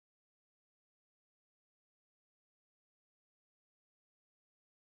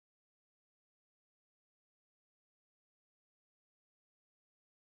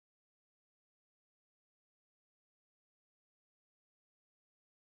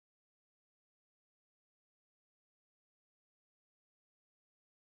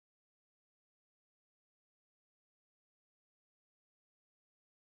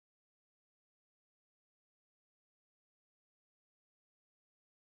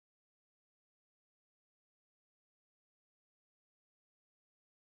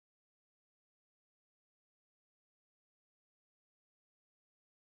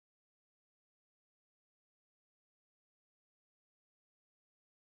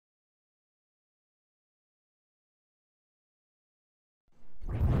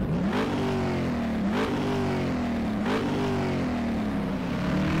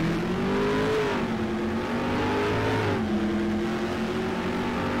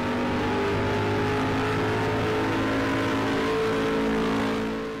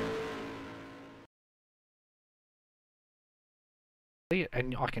see it,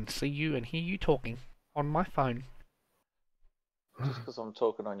 and I can see you and hear you talking on my phone. Just because I'm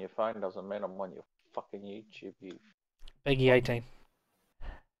talking on your phone doesn't mean I'm on your fucking YouTube, you... Peggy 18.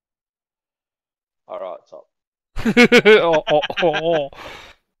 Alright, it's up. oh.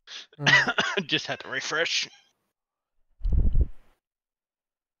 Just had to refresh.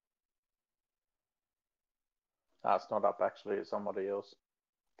 No, it's not up actually, it's somebody else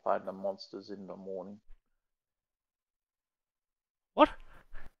playing the monsters in the morning. What?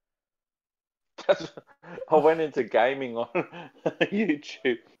 I went into gaming on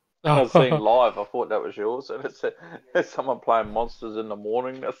YouTube. I seen live, I thought that was yours, and it said there's someone playing monsters in the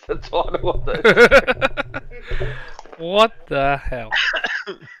morning. That's the title of it. What the hell?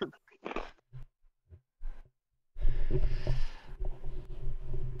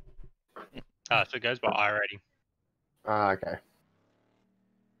 So it goes by iRating. Ah, okay.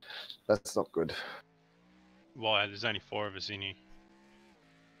 That's not good. Why? There's only 4 of us in here.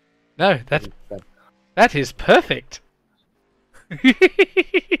 No, that is perfect.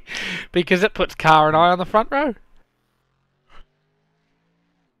 Because it puts Car and I on the front row.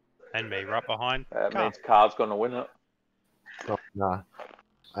 And me right behind. That means Car's gonna win it. Oh, nah.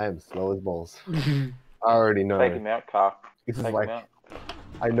 I am slow as balls. I already know. Take him out, Car. This is Take like, him out.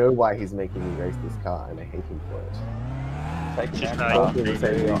 I know why he's making me race this car, and I hate him for it. Take him Just out, like- Car. For the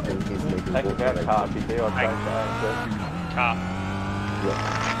same reason he's making Take him out, me Car. If you do, I'll Hey. take that. Car.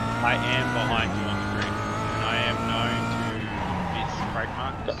 Yeah. I am behind you on the grid. And I am known to miss brake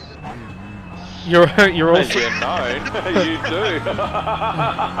marks. You're also You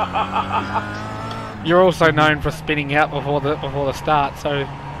know. you're also known for spinning out before the start, so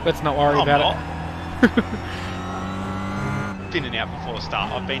let's not worry I'm about not. it. Spinning out before the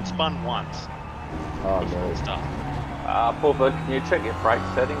start. I've been spun once Oh before no. the start. Pulver, can you check your brake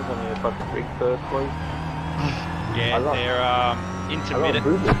settings on your fucking rig first, please? Yeah, I got- they're I got intermittent.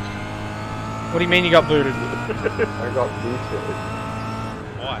 booted. What do you mean you got booted? I got booted.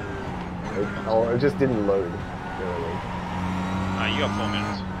 Why? Oh, it just didn't load. Really. No, you got 4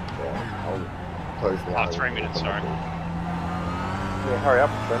 minutes. Yeah, I'll close the Oh, 3 minutes, sorry. Yeah, hurry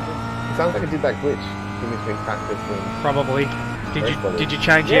up, Brendan. It sounds like I did that glitch. In between practice and... Probably. Did you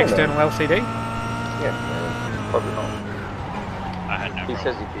change the Yeah, external LCD? Yeah, Probably not. I had no He problem.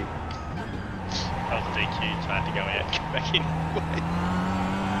 says he did. I was DQ'd, so I had to go out and come back in.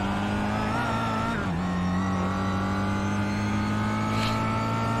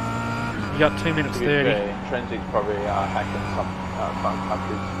 You got 2 minutes To be 30. fair, Intrinsic's probably hacking some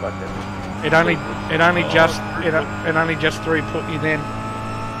countries, but then... It only just throughput you then.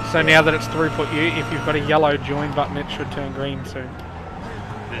 So now that it's throughput you, if you've got a yellow join button, it should turn green soon.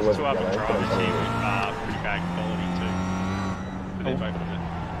 There's 2 other drivers here with pretty bad quality too. But they're both with it.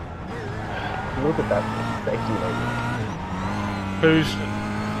 look at that. Thank you, lady. Who's?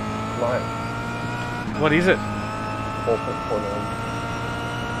 Mine. What is it? 4.49.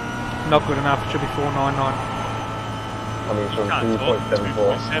 Not good enough. It should be 499. Coming from Can't talk,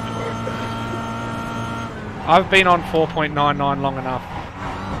 3.74. 2.7. I've been on 4.99 long enough.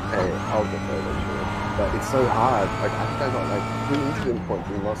 Hey, I'll get there eventually. But it's so hard. Like, I think I got like 3 incident points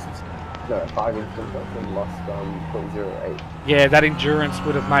and lost... No, 5 incident points and lost 0.08. Yeah, that endurance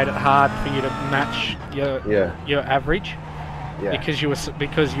would have made it hard for you to match your average. Yeah. Because you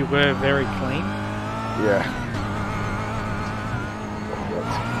were very clean. Yeah.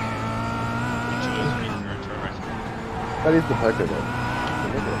 That is the poker though.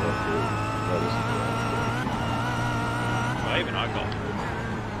 Well, even I got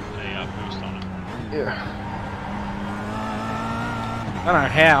a boost on it. Yeah. I don't know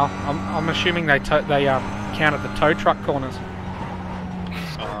how. I'm assuming they count at the tow truck corners.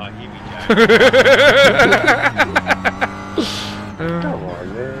 Oh, here we go. Come on,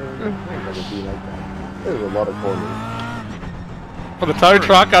 man. I ain't gonna be like that. There's a lot of corners. For the tow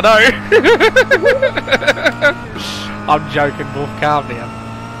truck, I know. I'm joking, Wolf. Calm down.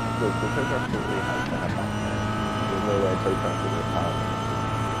 Look, the tow truck really has to have that. There's no way a tow truck is a car.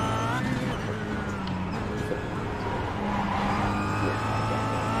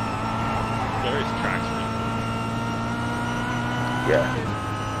 There is traction. Yeah.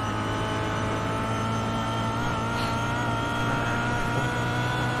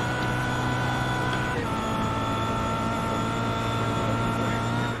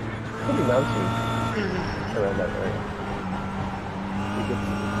 Could be mountains around that area. You get to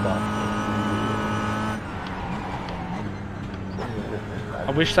the spot.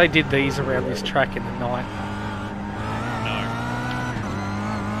 I wish they did these around this track in the night. No.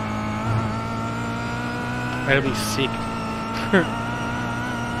 That'd be sick.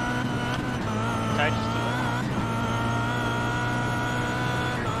 Okay, just do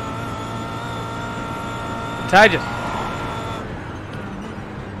Contagious.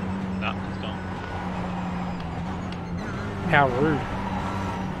 No, it's gone. How rude.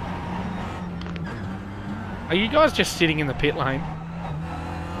 Are you guys just sitting in the pit lane?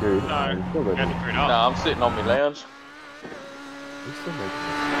 Dude, No, I'm still we had loading. to grid No, up. I'm sitting on my lounge. I'm still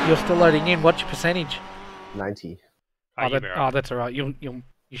loading. You're still loading in. What's your percentage? 90. Oh, you'll be right. That's alright. You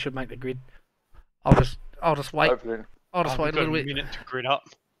should make the grid. I'll just wait. Hopefully. I'll just Oh, wait we've a got little bit. minute to grid up.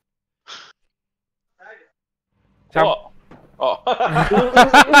 What? Oh. Oh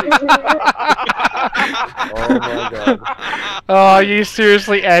my god. Oh, you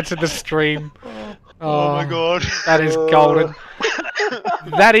seriously answered the stream. Oh my god. That is golden.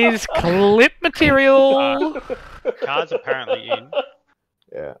 That is clip material. Car's apparently in.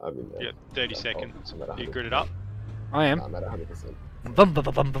 Yeah, I'm in there. Yeah, 30 seconds. I'm at You 100%. grid it up. I am. I'm at 100%.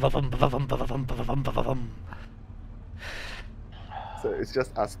 So it's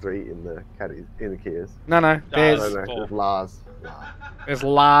just us three in the caddies, in the Kias. No, No, there's no, Four. there's Lars.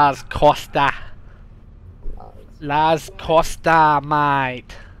 Lars Costa. Lars. Lars Costa,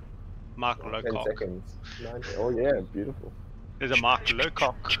 mate. Mark 10 Lowcock. seconds. 90. Oh yeah, beautiful. There's a Mark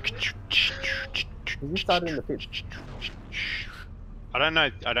Lowcock. Has he started in the pitch? I don't know.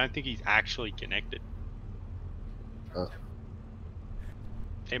 I don't think he's actually connected. Oh.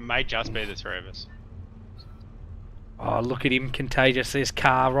 It may just be the three of us. Oh, look at him, contagious. There's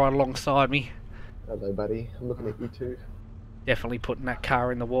car right alongside me. Hello, buddy. I'm looking at you too. Definitely putting that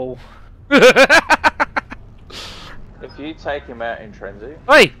car in the wall. If you take him out in transit,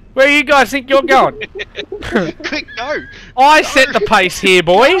 Hey, where you guys think you're going? Quick, go! I set the pace here,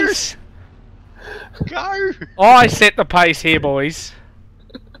 boys. Go! I set the pace here, boys.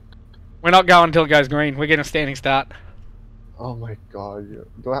 We're not going until it goes green. We're getting a standing start. Oh my god.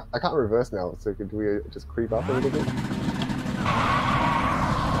 Do I can't reverse now, so could we just creep up a little bit?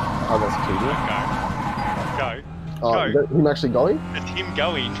 Oh, that's cheating. Go. Oh, Go. is that him actually going? It's him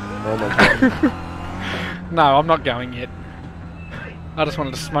going. Oh my god. No, I'm not going yet. I just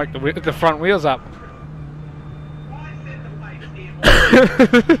wanted to smoke the front wheels up.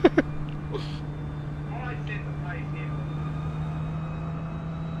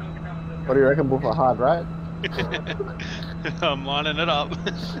 What do you reckon, Buff? Hard, right? I'm lining it up.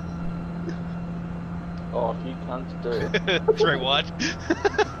 oh, if you cunts do. 3 wide.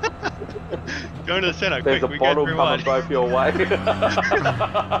 Go to the centre, There's quick, a we bottle go 3 coming wide. both your way. It's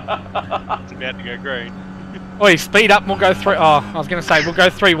about to go green. Oi, speed up and we'll go through. Oh, I was going to say, we'll go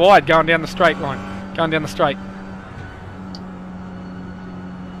 3 wide going down the straight line. Going down the straight.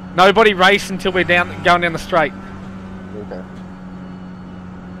 Nobody race until we're going down the straight. Okay.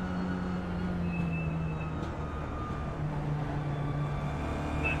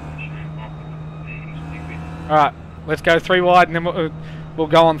 Alright, let's go 3 wide and then we'll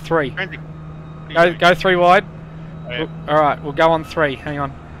go on 3. Go 3 wide. Oh, yeah. Alright, we'll go on 3. Hang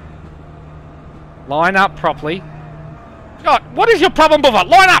on. Line up properly. God, what is your problem, Buffer?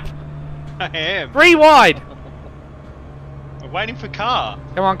 Line up! I am. 3 wide. I'm waiting for car.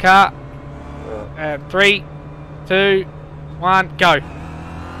 Come on, car. 3, 2, 1, go.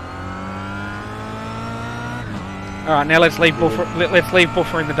 Alright, now let's leave Buffer. Let's leave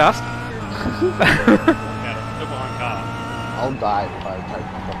Buffer in the dust. Yeah, still behind car. I'll die if I take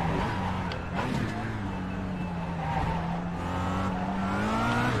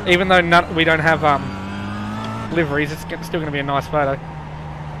the Even though we don't have liveries, it's still going to be a nice photo.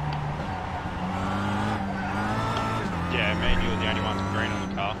 Yeah, me and you are the only ones with green on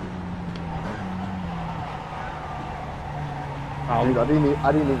the car. Oh, Dude, I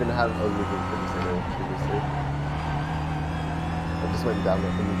didn't even have a living for this anymore, previously. I just went down there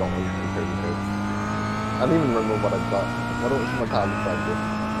and got one for 30 minutes. I don't even remember what I got. What was my car look like?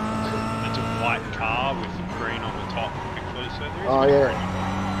 It's a white car with green on the top. Actually, so there is Oh, a bit of yeah. green on the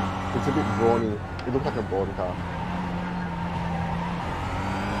top. It's a bit brawny. It looked like a brawn car.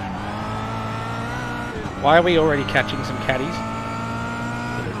 why are we already catching some caddies?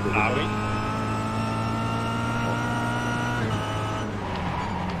 Are we?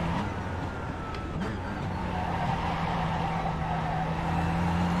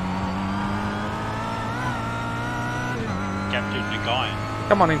 Captured the guy.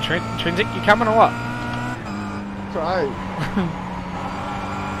 Come on, Intrinsic, you coming or what? Try.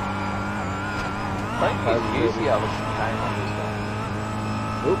 I think he's used the other chicane on this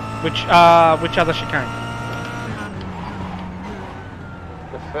Which other chicane? one.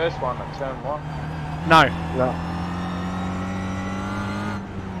 The first one at turn 1. No, No.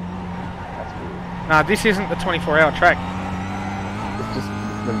 That's weird. no, this isn't the 24-hour track. It's just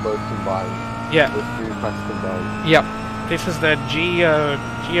them both combined. Yeah, Those two tracks combined. yep. This is the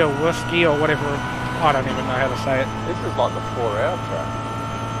Geoworski or whatever I don't even know how to say it. This is like the 4-hour track.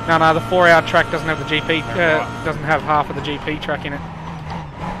 No, the 4-hour track doesn't have the GP. Doesn't have half of the GP track in it.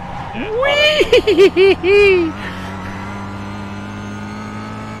 Whee!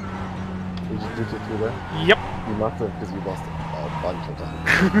 You just did it through there? Yep. You must have, because you lost a bunch of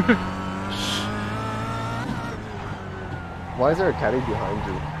times. Why is there a caddy behind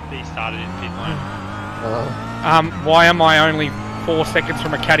you? He started in pit lane. Why am I only 4 seconds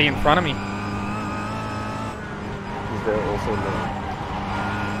from a caddy in front of me? Is there also no...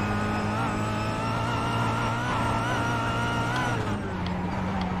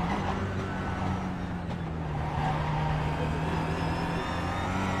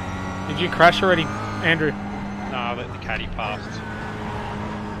 Did you crash already, Andrew? No, I let the caddy past.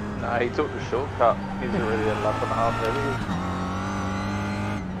 No, he took the shortcut. He's already a lap and a half ahead.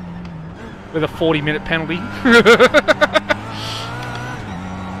 With a 40-minute penalty.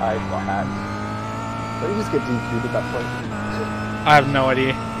 Hey, got hacks. Don't you just get DQ'd at that point? I have no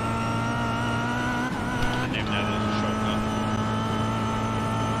idea. I didn't even know there was a shortcut.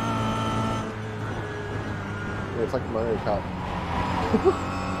 Yeah, it's like Mario Kart.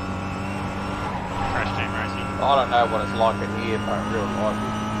 Crash team racing. I don't know what it's like in here, but in real life,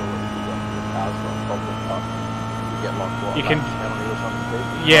 the cars got a problem. You get like what? You can. Penalty or something.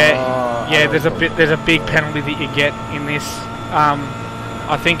 Yeah, there's a big penalty that you get in this.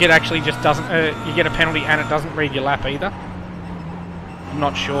 I think it actually just doesn't. You get a penalty and it doesn't read your lap either. I'm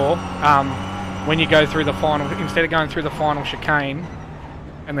not sure. When you go through the final, instead of going through the final chicane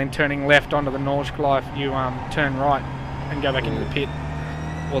and then turning left onto the Nords, you turn right and go back into the pit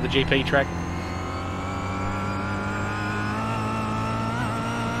or the GP track.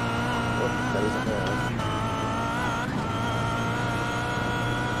 That isn't there.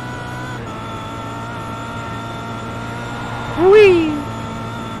 Whee!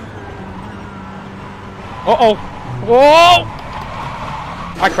 Uh-oh! Whoa!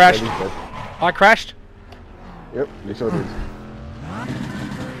 I crashed. I crashed. Yep, you sure did.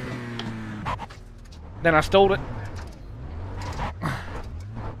 Then I stalled it.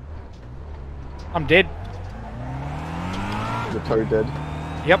 I'm dead. The toe dead.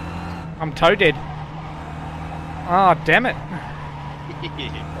 Yep. I'm toe dead. Ah, oh, damn it.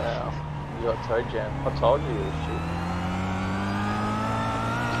 Wow. You got toe jam. I told you this shit.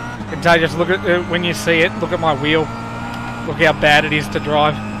 Contagious, look at when you see it, look at my wheel. Look how bad it is to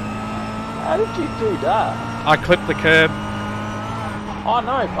drive. How did you do that? I clipped the curb. I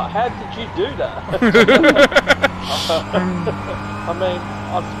know, but how did you do that? I mean,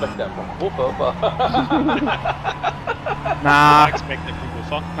 I expect that from Buffer, but... Nah. I expect it from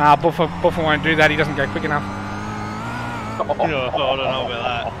Buffer. Nah, Buffer won't do that, he doesn't go quick enough. I don't know about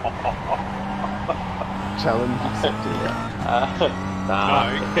that. Challenge accepted. Nah, No,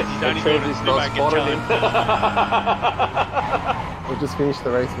 you don't even want to back and challenge. We'll just finish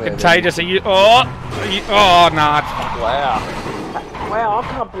the race, man. Contagious, are you... Oh, nah, it's fine. wow. Wow, I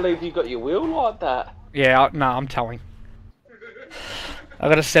can't believe you got your wheel like that. Yeah, nah, I'm towing. I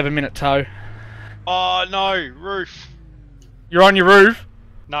got a 7-minute tow. Oh no, roof. You're on your roof?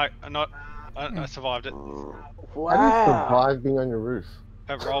 No, I'm not. I survived it. Wow. How do you survive being on your roof?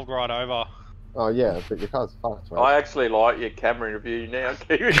 It rolled right over. Oh yeah, but your car's fucked, right? I actually like your camera review now,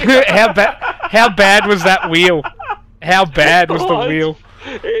 Kiwi. How bad was that wheel? How bad was the wheel?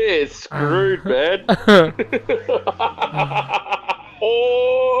 It is screwed, man.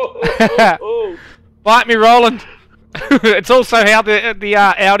 Oh. Bite me, Roland. It's also how the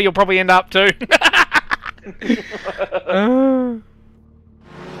Audi will probably end up too.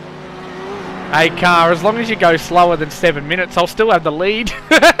 Hey car, as long as you go slower than 7 minutes, I'll still have the lead.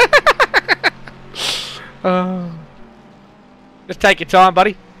 Just take your time,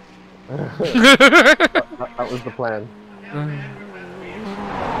 buddy. that was the plan.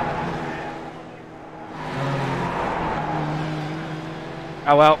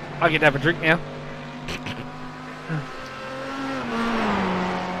 Oh well, I get to have a drink now.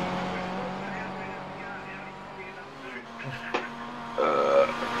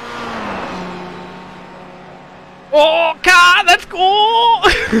 Oh, car, let's go!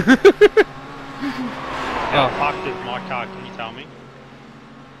 How fucked is my car? Can you tell me?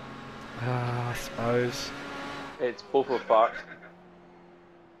 I suppose. It's buffer fucked.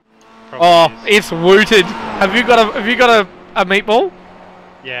 Probably is. It's wooted. Have you got a meatball?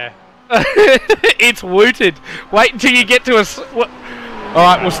 Yeah. It's wooted. Wait until you get to a. All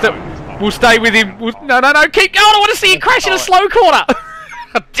right, we'll stay with him. No, keep going. I want to see you crash in a slow corner.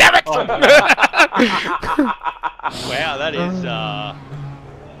 Damn it! Wow, that is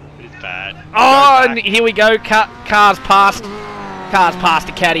bad. Oh, and here we go. Cars past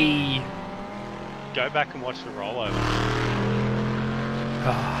a caddy. Go back and watch the rollover.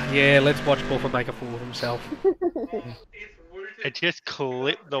 Oh, yeah, let's watch Buffer make a fool of himself. It just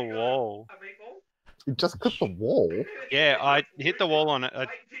clipped the wall. You just clipped the wall? Yeah, I hit the wall on it. I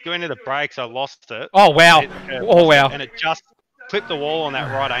go into the brakes, I lost it. Oh, wow. Oh, wow. And it just clipped the wall on that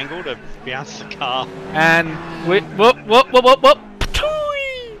right angle to bounce the car. And whoop.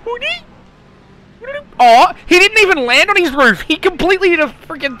 Oh, he didn't even land on his roof. He completely did a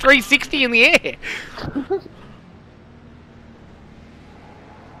freaking 360 in the air.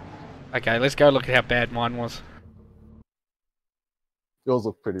 Okay, let's go look at how bad mine was. Yours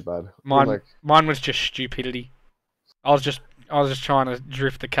look pretty bad. Mine was just stupidity. I was just trying to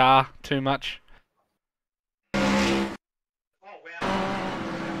drift the car too much.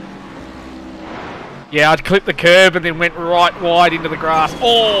 Yeah, I'd clipped the curb and then went right wide into the grass.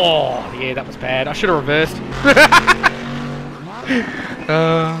 Oh, yeah, that was bad. I should have reversed.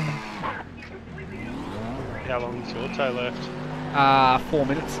 How long is your toe left? 4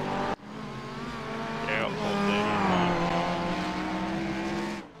 minutes. Yeah, I got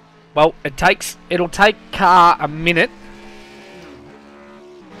 4:30. Well, it'll take car a minute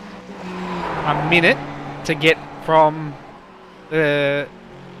to get from the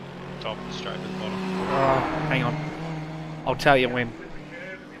Top straight to the bottom. hang on. I'll tell you when.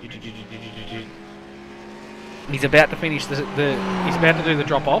 He's about to finish he's about to do the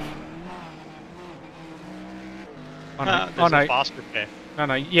drop off. There's a fast repair.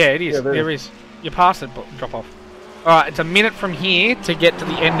 No, yeah, it is. Yeah, there is. You're past the drop off. Alright, it's a minute from here to get to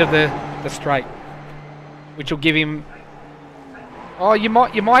the end of the straight. Which will give him... Oh, you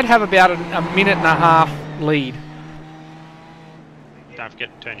might have about a minute and a half lead. Don't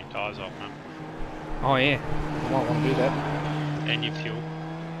forget to turn your tyres off, man. Oh yeah, I might want to do that. And your fuel.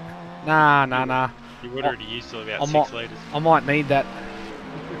 Nah. You would already used to about 6 litres. I might need that.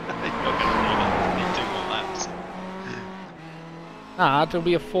 You're not going to need it. You need 2 more laps. Nah, it'll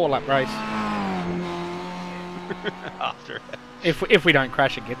be a 4-lap race. After it. If we don't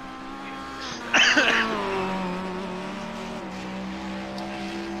crash again.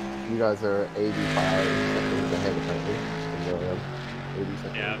 You guys are 85 seconds ahead apparently. 80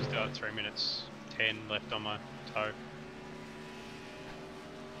 seconds. Yeah, I've got 3 minutes 10 left on my toe.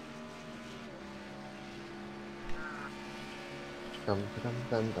 Dum.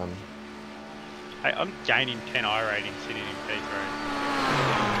 Hey, I'm gaining 10 iRating sitting in P3.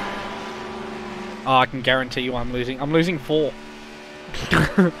 Oh, I can guarantee you I'm losing. I'm losing 4.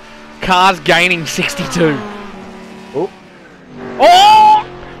 Car's gaining 62. Oh! Oh!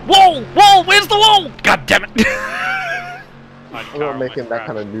 Whoa! Where's the wall? God damn it! I'm not making that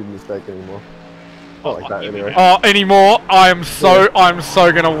kind of noob mistake anymore. Not like that anyway. Oh, anymore? I'm so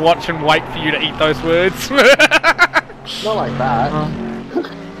gonna watch and wait for you to eat those words. Not like that.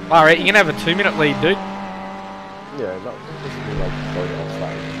 Alright, you're gonna have a 2-minute lead, dude. Yeah, not just be like going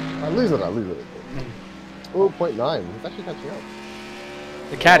offside. I lose it. Oh, 0.9. He's actually catching up.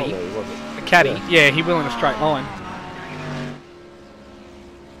 The caddy. Oh, no, he wasn't. The caddy. Yeah, he will in a straight line.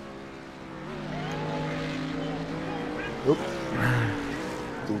 Oops.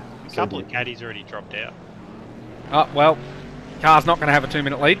 A couple of caddies already dropped out. Oh, well. Car's not gonna have a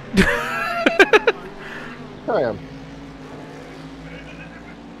 2-minute lead. Here I am.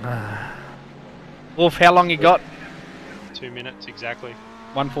 Wolf, how long you got? 2 minutes exactly.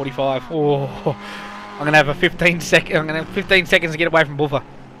 1:45. Oh, I'm gonna have 15 seconds to get away from Buffer.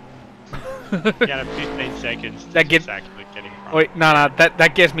 You gotta have 15 seconds. That gets exactly getting front. Wait, no,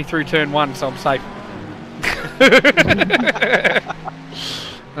 that gets me through turn 1, so I'm safe.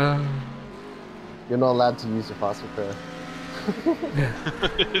 You're not allowed to use your fast repair.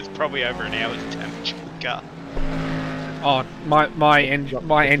 It's probably over an hour's damage on the car. Oh, my engine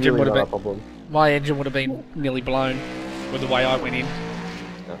would have been problem. my engine would have been nearly blown with the way I went in.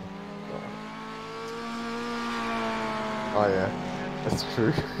 Yeah. Oh yeah, that's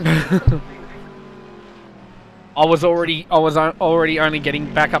true. I was already only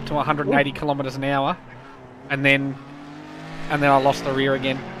getting back up to 180 kilometers an hour, and then I lost the rear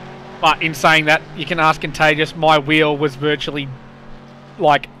again. But in saying that, you can ask Contagious, my wheel was virtually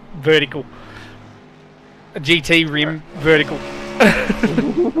like vertical. A GT rim vertical.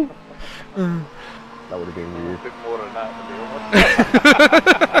 That would have been weird. A bit more than that, to be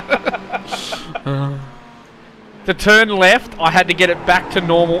honest. To turn left, I had to get it back to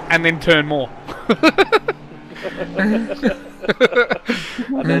normal and then turn more.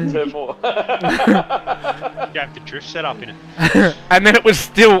 And then turn more. You have the drift set up in it. And then it was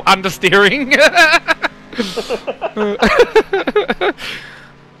still understeering.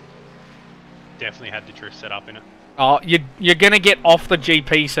 Definitely had the drift set up in it. Oh, you're gonna get off the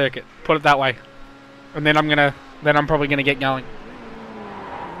GP circuit. Put it that way. and then I'm probably gonna get going.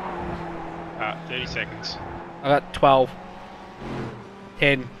 30 seconds. I got 12,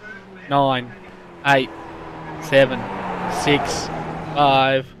 10, 9, 8, 7, 6,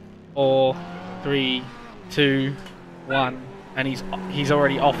 5, 4, 3, 2, 1, and he's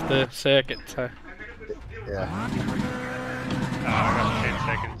already off the circuit. So. Yeah. I got 10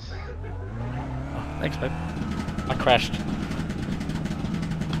 seconds. Oh, thanks, babe. I crashed.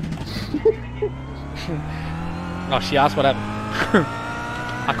 Oh, she asked what happened.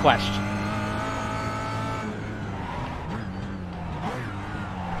 I crashed.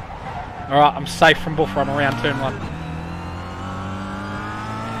 Alright, I'm safe from buffer. I'm around turn 1.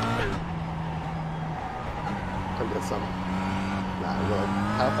 Come get some. Nah, well,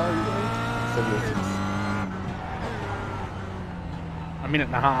 how far are you going? 76. A minute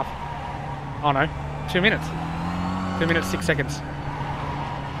and a half. Oh no, 2 minutes. 2 minutes, 6 seconds.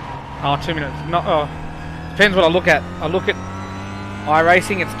 Oh, 2 minutes. Not. Oh, depends what I look at. I look at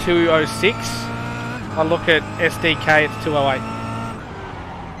iRacing, it's 2:06. I look at SDK, it's 2:08.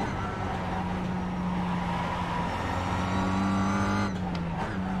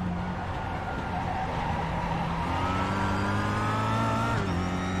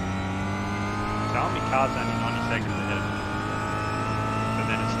 Telling me car's only 90 seconds ahead of me. But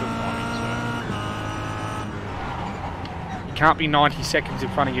then it's still climbing, so... You can't be 90 seconds in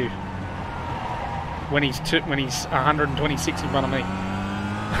front of you. When he's 126 in front of me. So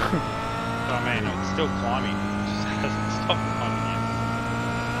I mean, it's still climbing. It just hasn't stopped climbing yet.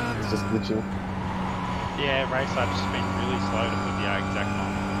 It's just glitching. Yeah, race I've just been really slow to put the exact on.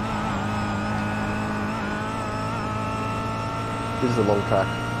 This is a long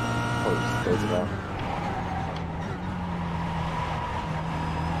track. Probably just throws it out.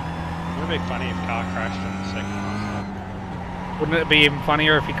 It would be funny if car crashed on the second last lap. Wouldn't it be even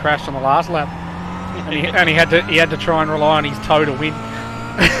funnier if he crashed on the last lap? And he had to try and rely on his toe to win.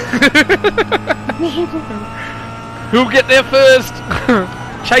 Who'll get there first?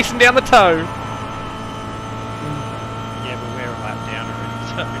 Chasing down the toe. Yeah, but we're a lap down already,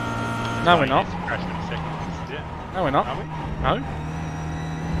 so... No, we're not. Crashed in a second. Yeah. No, we're not. Are we? No.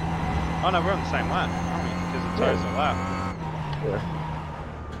 Oh no, we're on the same lap, aren't we? Because the toe's a lap. Yeah.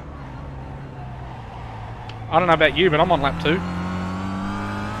 I don't know about you, but I'm on lap 2.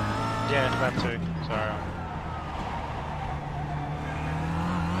 Yeah, lap 2. Sorry.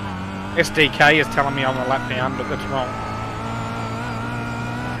 SDK is telling me I'm a lap down, but that's wrong.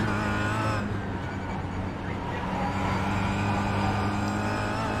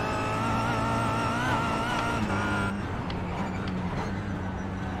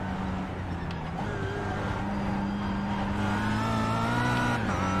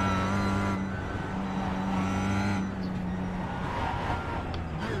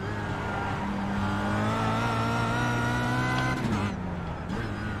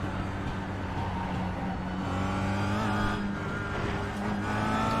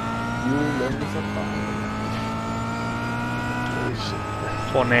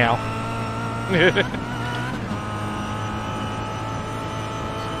 For now.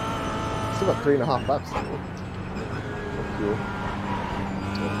 Still got 3.5 laps. Cool.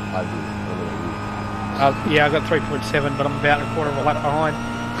 Yeah, I got 3.7, but I'm about a quarter of a lap behind.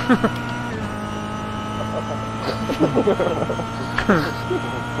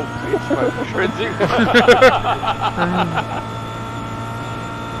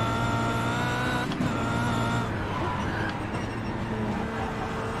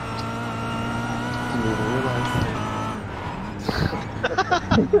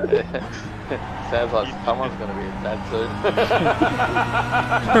 Sounds like someone's going to be a dad soon.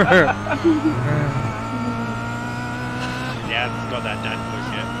 Yeah, it's got that dad voice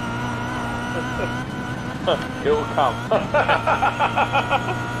yet. It will come.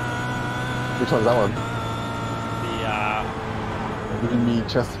 Which one's that one? The Me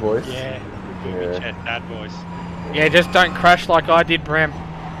chest voice. yeah, the chat dad voice. Yeah, just don't crash like I did, Bram.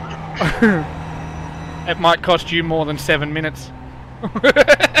 It might cost you more than 7 minutes.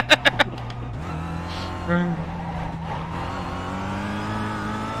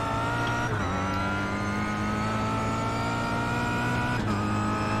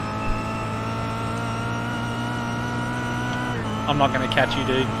 I'm not going to catch you,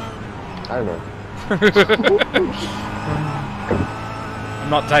 dude. I don't know. I'm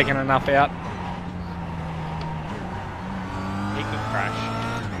not taking enough out. He could crash.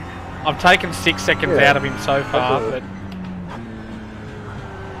 I've taken 6 seconds out of him so far,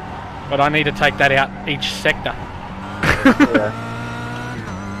 but I need to take that out each sector. Yeah.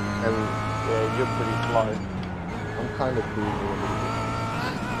 And Yeah, you're pretty slow. I'm kind of cool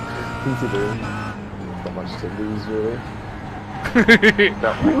considering. Not much to lose, really.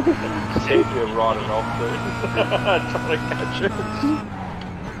 That one. Sergio riding off there. Trying to catch it.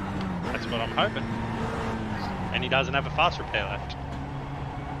 That's what I'm hoping. And he doesn't have a fast repair left.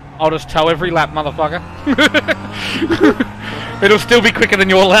 I'll just tow every lap, motherfucker. It'll still be quicker than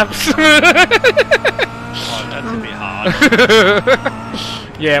your laps. Oh, that's a bit hard.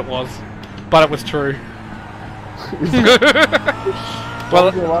 Yeah, it was. But it was true.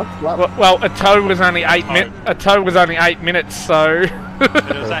 Well, a tow was only 8 minutes. A tow was only 8 minutes, so. But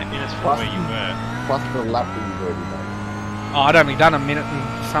it was 8 minutes from where you were. Plus the lap that you've already done. Oh, I'd only done a minute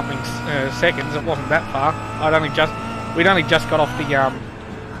and something seconds. It wasn't that far. We'd only just got off the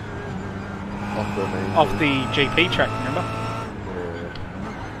off the GP track. Remember?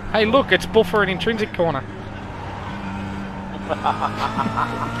 Yeah. Hey, look, it's buffer and intrinsic corner.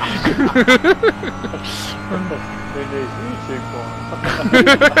 It is YouTube corner.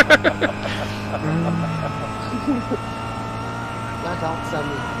 Flat out,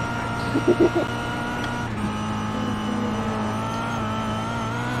 Sammy.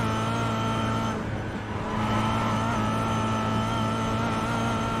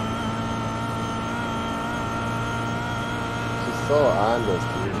 She's so honest,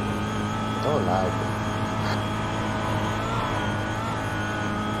 dude. I don't like it.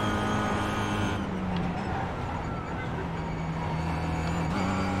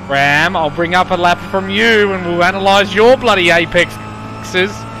 Ram, I'll bring up a lap from you and we'll analyse your bloody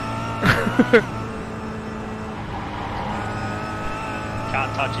apexes.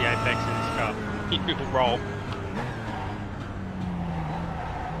 Can't touch the apex in this car. It will roll.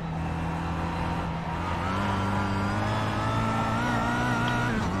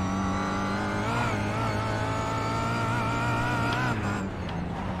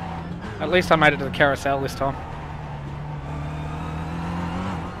 At least I made it to the carousel this time.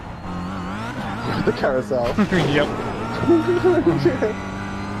 The carousel. Yep.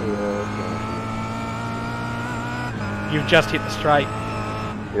 You've just hit the straight.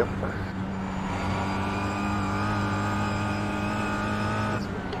 Yep.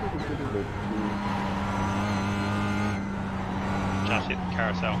 Just hit the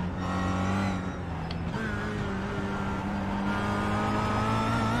carousel.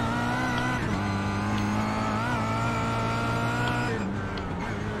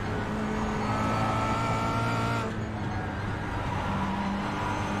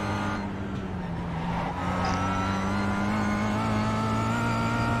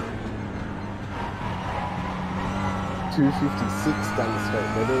 .256 down the straight,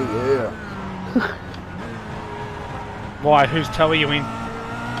 baby, yeah. Why? Whose toe are you in?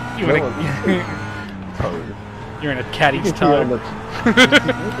 You're in a caddy's toe. You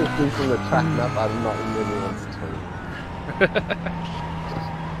can see from the track map, I'm not in anyone's toe.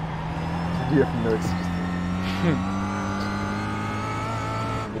 You have no excuse.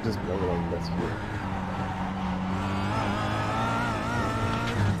 We'll just blame it on this view.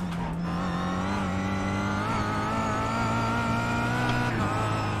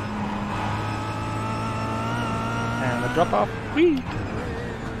 And the drop off. Whee!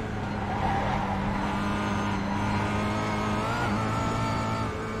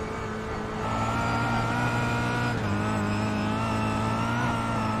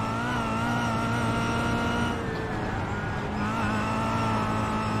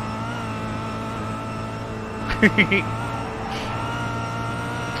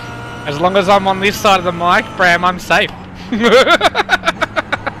 As long as I'm on this side of the mic, Bram, I'm safe.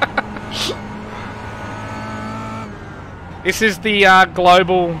 This is the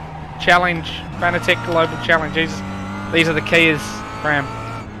global challenge, Fanatec global challenge. These are the keys, Bram.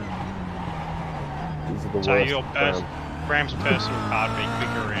 These are the So worst, your Bram's personal car would be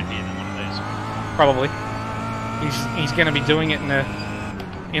quicker around here than one of these. Probably. He's going to be doing it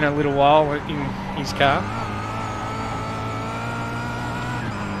in a little while in his car.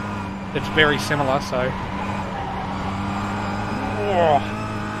 It's very similar, so. Oh.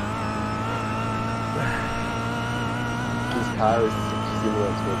 This car is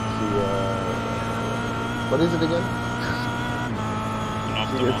similar to a Kia. What is it again?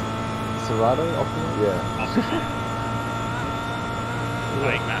 Optima. Serato? Optima? Yeah. Optima.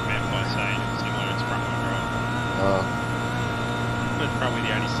 I think Matt meant by saying it's similar, it's front wheel drive. That's probably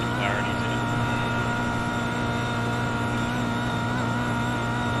the only similarities in it.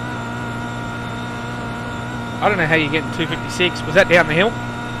 I don't know how you get 256. Was that down the hill?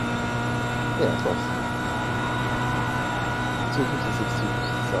 Yeah, of course. 256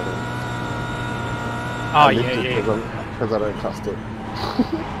 Oh, yeah. Because I don't trust it.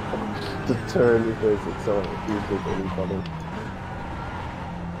 To turn if there's so if there's any problem.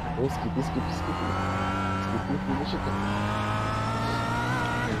 Oh, skippy.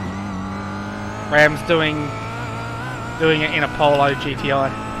 Ram's doing it in a Polo GTI.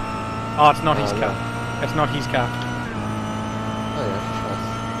 Oh, it's not his car. It's not his car. Oh yeah, nice.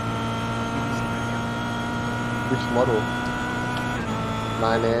 Which model?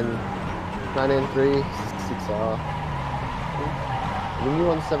 9N3, 6R. The new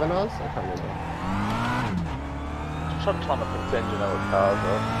one 7Rs? I can't remember. I'm trying to pretend you know what cars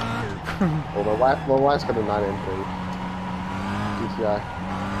are. Well, my wife's got a 9N3 GTI.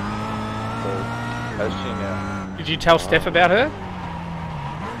 So, How's she now? Did you tell Steph about her?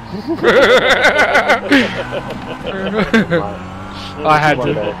 I had to.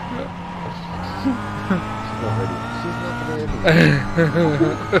 She's not ready.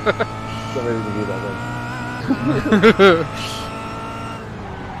 She's not ready to do that then.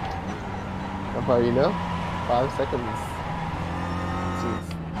 How far you know? 5 seconds since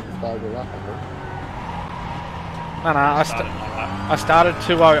the start of the lap, I think. No, I started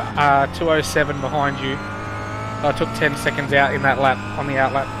 207 behind you. So I took 10 seconds out in that lap, on the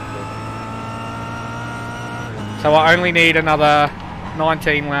outlap. So I only need another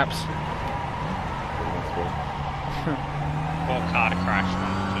 19 laps. Or car to crash.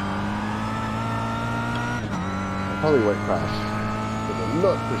 I probably won't crash, but I'm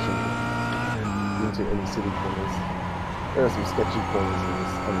not pushing into any city corners. There are some sketchy corners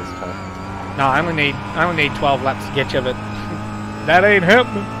on this track. No, I only need 12 laps to get you, but that ain't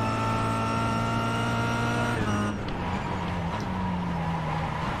happening.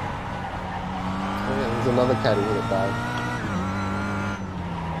 There's another caddy in the bag.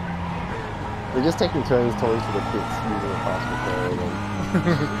 They're just taking turns towing to the pits using a fast repair and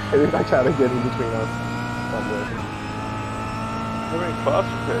then they try to get in between us. Not working. How many fast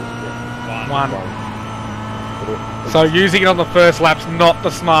repairs you get? One. So using it on the first lap's not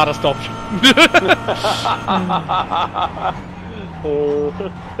the smartest option.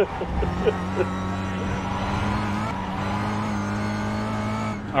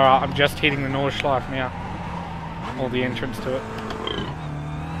 Alright, I'm just hitting the Nordschleife now. Or the entrance to it.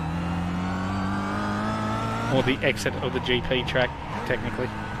 Or the exit of the GP track, technically.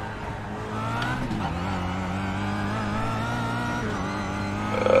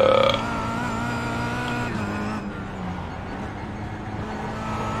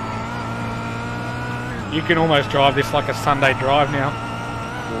 You can almost drive this like a Sunday drive now.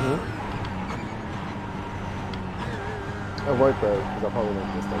 I won't though, because I'll probably make a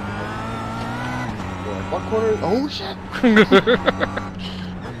mistake again. Yeah, what corner? Oh shit!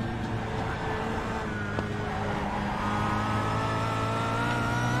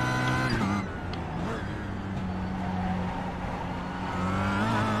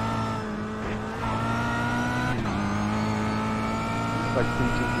 It's like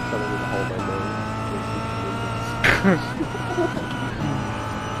preaching to each other with a whole by name.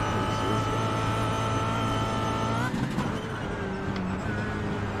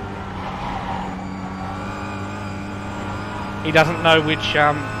 He doesn't know which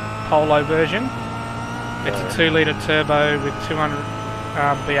Polo version. It's a 2-litre turbo with 200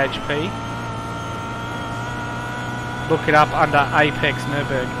 bhp. Look it up under Apex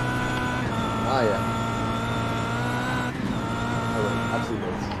Nürburgring. Ah yeah. I've seen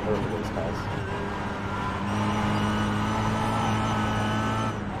those. I remember those cars.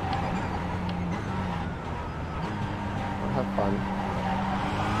 I'll have fun.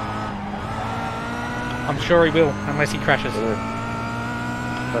 I'm sure he will, unless he crashes.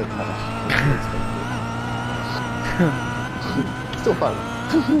 Don't crash. Still fun.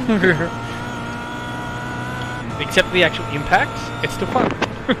 Except the actual impacts, it's still fun.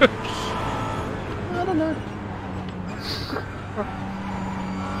 I don't know.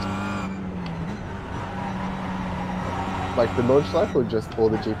 Like the Nordschleife or just all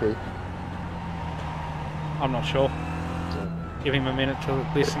the GP? I'm not sure. Give him a minute to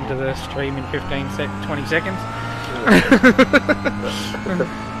listen to the stream in 20 seconds. The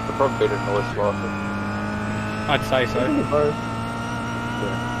probably better noise slightly. I'd say so.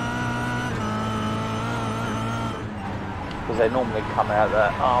 Because they normally come out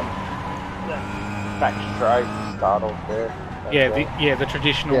that back straight to start off there. Yeah, the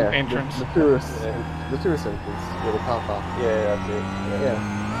traditional entrance. The tourist entrance, where the car park. Yeah, that's it. Yeah.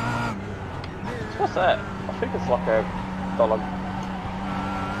 What's that? I think it's like a dollar,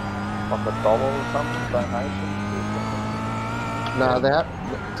 or something donation. Nah, they have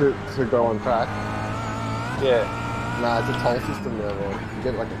to go on track. Yeah. Nah, it's a toll system there, man. You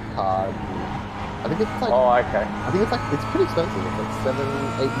get like a card. I think it's like. Oh, okay. I think it's pretty expensive. It's like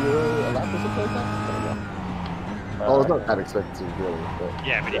 €7, €8 a lap or something like that. I don't know. Oh, it's not that expensive really, but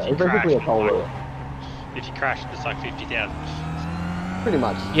Yeah, but if you it's basically a crash, toll road. If you crash, it's like 50,000. Pretty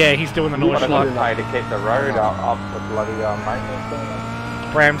much. Yeah, he's doing the What Nordschleife. do I pay to keep the road up the bloody maintenance thing?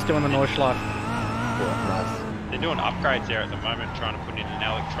 Bram's doing the Nordschleife. Yeah, nice. They're doing upgrades there at the moment, trying to put in an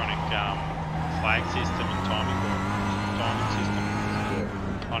electronic flag system and timing system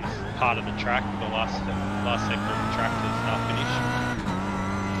on part of the track. The last sector of the track is now finished.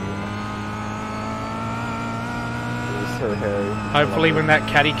 It's so hairy. Hopefully when that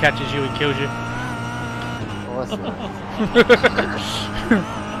caddy catches you, he kills you. Oh, that's nice.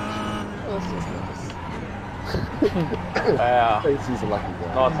 Oh, that's just nice. Wow. He's a lucky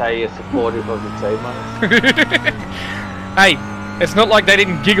guy. Nice how you're supportive of your teammates. Hey, it's not like they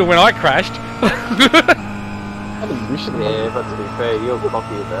didn't giggle when I crashed. Yeah, but to be fair, you're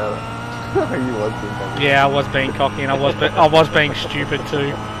cocky about it. You was being cocky. Yeah, I was being cocky and I was being stupid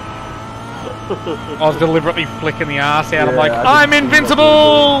too. I was deliberately flicking the ass out. I'm like, I'm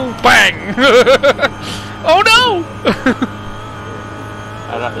invincible! Bang! Oh no!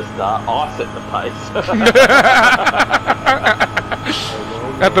 And at the start, I set the pace.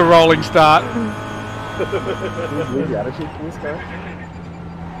 At the rolling start. The attitude for this guy?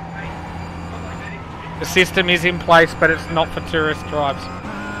 The system is in place, but it's not for tourist drives.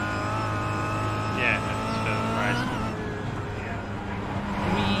 Yeah, it's for the race.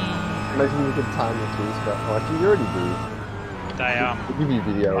 Imagine you could time the tools, but I think you already do. They They give you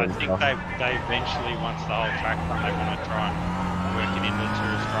video I and think stuff. they eventually, once the whole track done, they want to try and work it into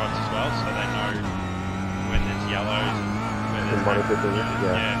tourist drives as well, so they know when there's yellows and where there's monitor things,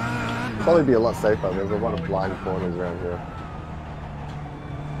 yeah. It'd probably be a lot safer. There's a lot of blind corners around here.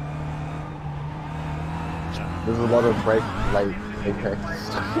 There's a lot of brake late apex.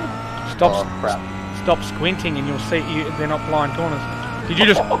 Stop, Oh, crap. stop squinting, and you'll see they're not blind corners. Did you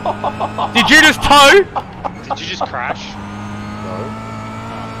just? Did you just tow? Did you just crash? No.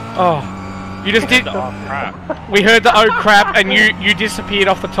 Oh, you just did. Oh crap. We heard the oh crap, and you disappeared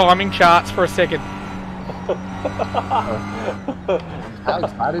off the timing charts for a second. How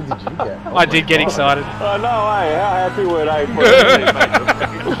excited did you get? Oh I did get excited. Oh no way, how happy were they for it?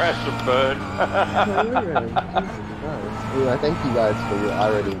 Crash and burn. I thank you guys for your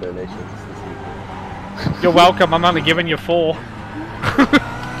iRacing donations this evening. You're welcome. I'm only giving you 4. Yeah,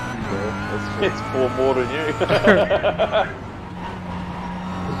 that's true. It's 4 more than you.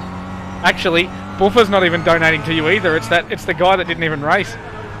 Actually, Buffer's not even donating to you either. It's the guy that didn't even race.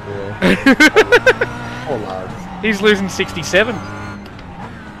 Yeah. Poor lads. He's losing 67.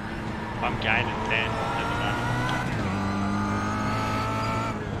 I'm gaining 10 at the moment.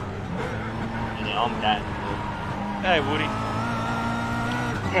 Yeah, I'm done. Hey Woody.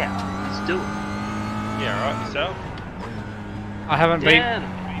 Yeah, still. Yeah, right, yourself? I haven't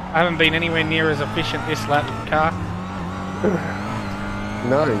Damn. been anywhere near as efficient this lap car.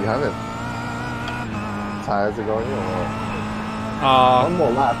 No, you haven't. Tires are going or what? One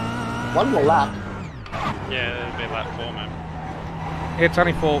more lap. One more lap. Yeah, it'll be lap 4, man. It's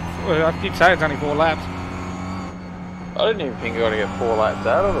only 4. I did say it's only 4 laps. I didn't even think you were going to get 4 laps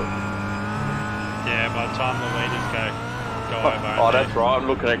out of it. Yeah, by the time the leaders go over. Oh, that's right, I'm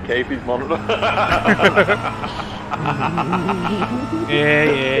looking at Keith's monitor.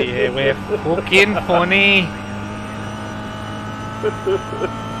 Yeah, we're fucking funny.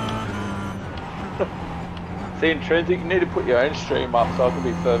 See, Intrinsic, you need to put your own stream up so I can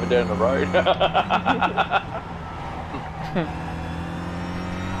be further down the road.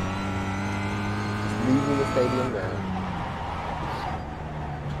 Leaving the stadium now.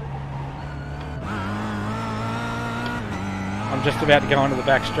 I'm just about to go into the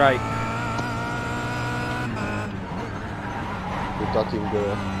back straight. We're dodging the...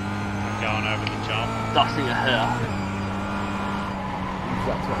 I'm going over the jump. Dusting a hair.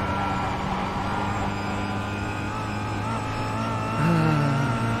 That's right.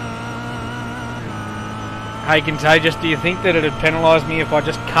 Hey, Contagious, do you think that it'd penalise me if I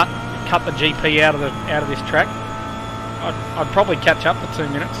just cut the GP out of this track? I'd probably catch up for 2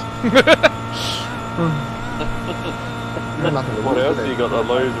 minutes. What else have you got to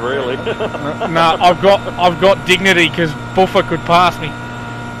lose, really? No, I've got dignity because Buffer could pass me.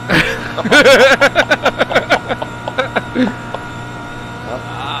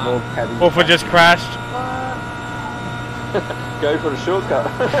 Buffer just crashed. Go for the shortcut.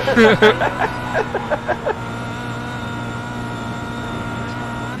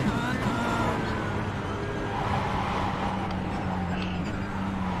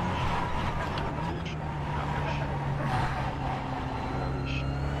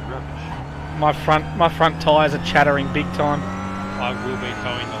 My front tyres are chattering big time. I will be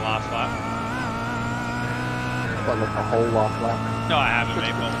towing the last lap. Got like a whole last lap. No, I haven't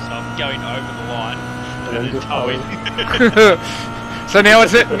been by myself. Going over the line. and then towing. So now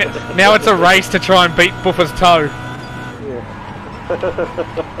it's a race to try and beat Buffer's toe. Yeah.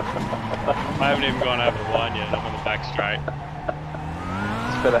 I haven't even gone over the line yet. I'm on the back straight.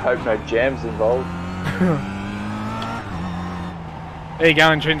 Just better hope no jams involved. There you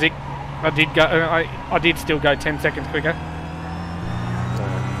go, Intrinsic. I did go. I did still go 10 seconds quicker.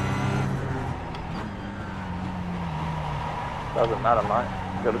 Doesn't matter, mate.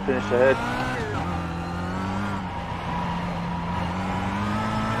 Got to finish ahead.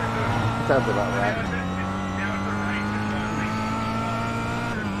 Sounds about right.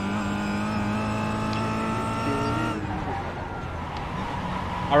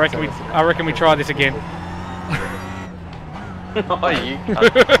 I reckon we try this again. Oh, you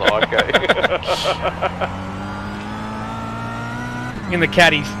psycho. In the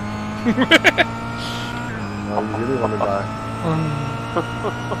caddies. Oh, you really want to die.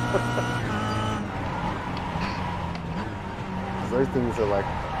 Those things are like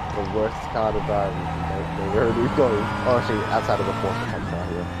the worst car to die in. They already go. Oh, actually, outside of the Porsche comes out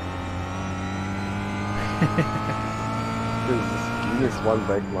here. You miss one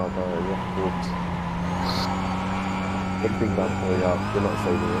brake mark, you're hooked. Everything done for you up, you're not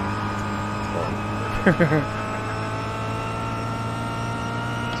saving it.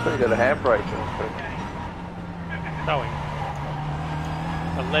 That's why you got a handbrake on. Towing.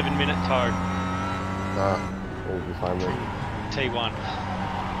 11-minute tow. Nah, we'll be fine then. T1.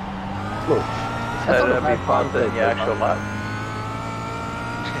 Look, That'd be fun than your actual lap.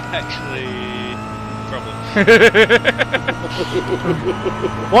 Actually, probably.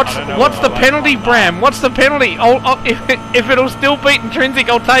 What's the penalty, Bram? What's the penalty? If it'll still beat Intrinsic,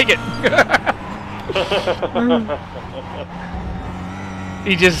 I'll take it.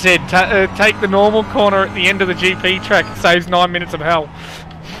 He just said, take the normal corner at the end of the GP track. It saves 9 minutes of hell.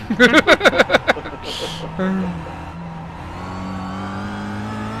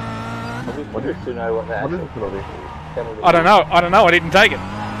 What is to know what that what is actual the penalty? penalty I don't know. I didn't take it.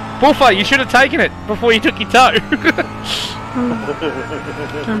 Buffer, you should have taken it before you took your toe.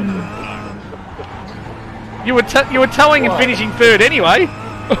 You were towing and finishing third anyway.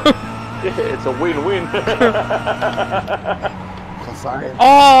 Yeah, it's a win-win.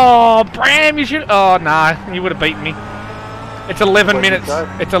 Oh, Bram, you should. Oh, nah, you would have beaten me. It's 11 minutes.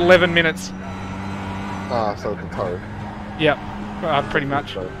 It's 11 minutes. Ah, so the toe. Yep, pretty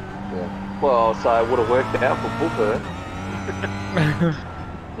much. So, yeah. Well, so it would have worked out for Booker.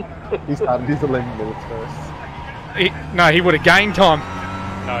 He started his 11 minutes first. No, he would have gained time.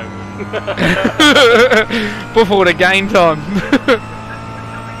 No. Buffer would have gained time.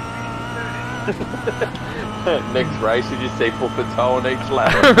 Next race, you just see Booker toe on each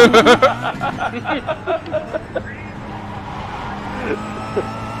lap.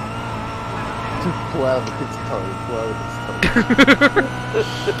 Pull out the pit's toe. Pull out the toe.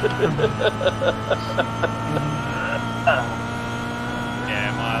 Yeah,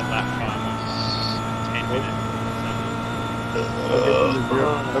 my lap time was 10 minutes.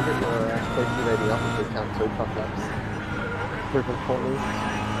 Look at your calculating up if they count 2 puck laps. Different corners.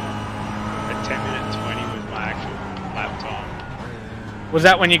 At 10:20 was my actual lap time. Was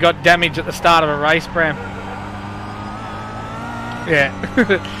that when you got damaged at the start of a race, Bram? Yeah.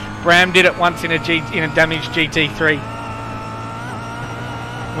 Bram did it once in a damaged GT3.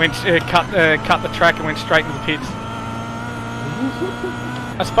 Went cut the track and went straight into the pits.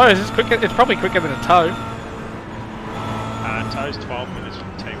 I suppose it's quicker. It's probably quicker than a tow. Tow's 12 minutes from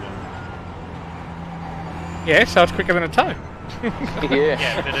T1. Yeah, so it's quicker than a tow. Yeah.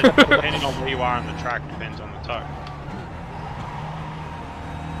 Yeah, but depending on where you are on the track depends on the tow.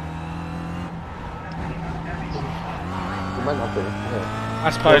 It might not be. Yeah. I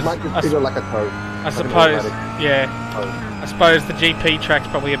suppose. It might just feel like a toe. I like suppose. an Yeah. toe. I suppose the GP track's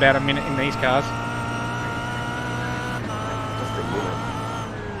probably about a minute in these cars. Just a minute.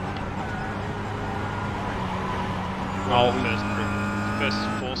 Oh, first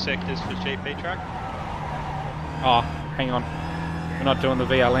 4 sectors for GP track. Oh, hang on. We're not doing the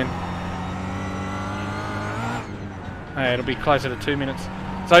VLN. Hey, it'll be closer to 2 minutes.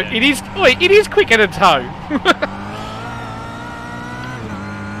 So Yeah. it is. Wait, it is quicker to tow.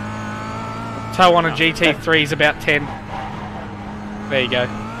 Tow on a GT3 is about 10. There you go.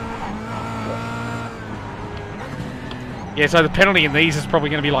 Yeah, so the penalty in these is probably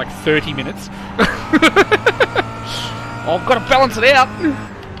going to be like 30 minutes. Oh, I've got to balance it out.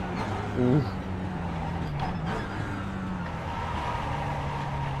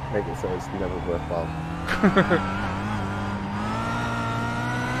 Make it so it's never worthwhile.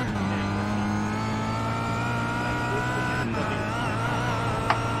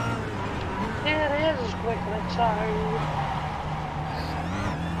 You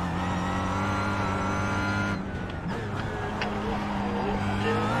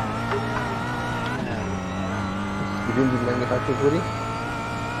didn't do manufacturer's hoodie?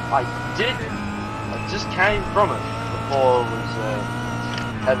 I did. I just came from it before I was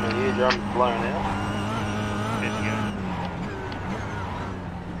had my eardrum blown out. There you go.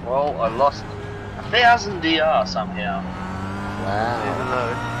 Well, I lost 1,000 DR somehow. Wow. Even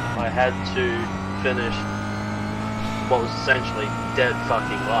though I had to finish what was essentially dead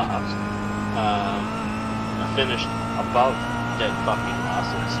fucking last. I finished above dead fucking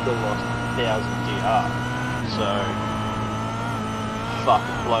last and still lost 1,000 DR. So, fuck,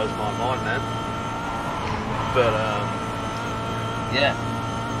 it blows my mind, man. But, yeah,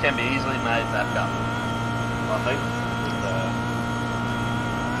 can be easily made back up, I think, with a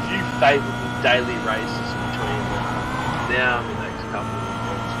few favourable daily races between now and the next couple of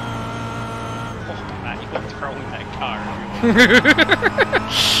weeks. Oh, man, you're throwing that car everywhere.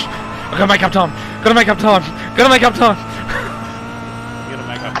 I gotta make up time. Gotta make up time. Gotta make up time. You gotta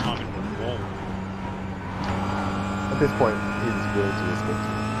make up time in the wall. At this point, he's willing to risk it.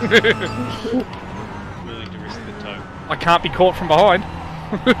 Willing to risk the toe. I can't be caught from behind.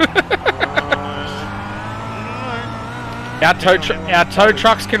 Our tow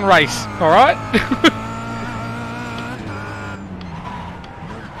trucks can race, alright?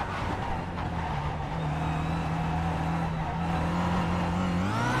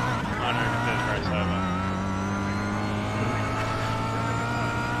 I know the first race over.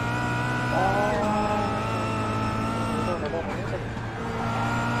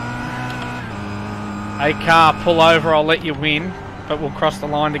 Hey car, pull over, I'll let you win, but we'll cross the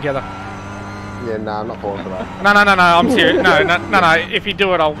line together. Yeah, nah, I'm not falling for that. No, I'm serious. No, if you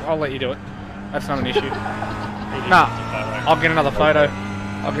do it, I'll let you do it. That's not an issue. Nah, I'll get another photo.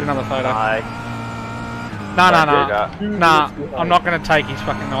 I'll get another photo. Nah, I'm not going to take his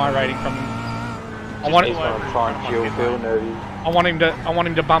fucking I rating from him. I want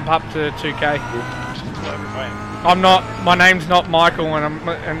him to bump up to 2K. I'm not. My name's not Michael, and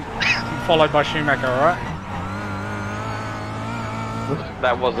I'm followed by Schumacher. All right.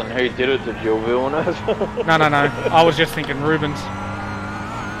 That wasn't who did it to Jill Villeneuve. No. I was just thinking Rubens.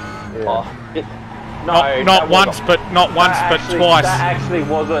 Yeah. Oh, Not once, but twice. That actually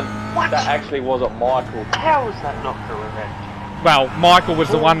wasn't. What? That actually wasn't Michael. How was that not correct? Well, Michael was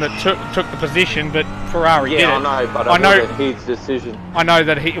the one that took the position, but Ferrari did it. Yeah, I know, but it wasn't his decision. I know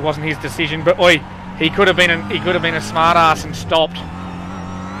that it wasn't his decision, but oi, he could have been a smart ass and stopped.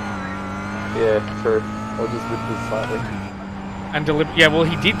 Yeah, true. Or just whipped this slightly. And yeah, well,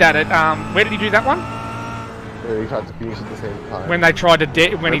 he did that at where did he do that one? Yeah, he tried to finish at the same time. When they tried to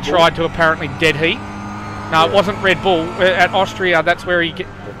he tried to apparently dead heat. No, it wasn't Red Bull at Austria. That's where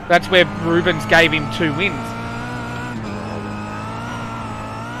Rubens gave him 2 wins.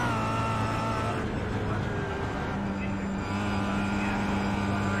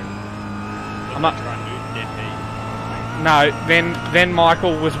 No, then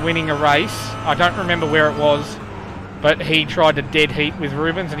Michael was winning a race. I don't remember where it was, but he tried to dead heat with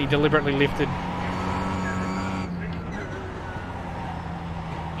Rubens and he deliberately lifted.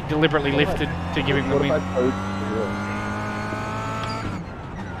 He deliberately lifted to give him the win.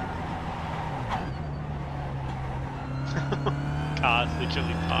 Cars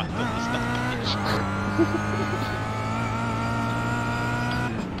literally parked on the stage.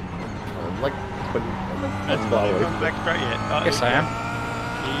 Like, That's not even on the back straight yet. Oh, Yes, I am.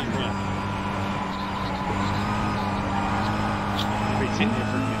 Yeah. You've been sitting there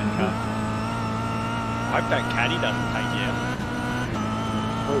for a minute, car. I hope that caddy doesn't take you out.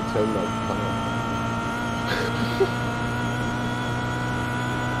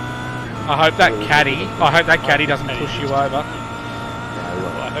 I hope that caddy doesn't push you over.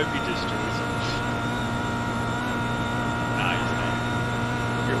 Well, I hope he destroys him. No, he's not.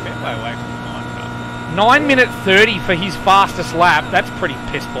 You're a bit way away from the line, car. 9 minute 30 for his fastest lap. That's pretty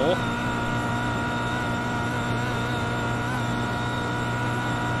piss poor.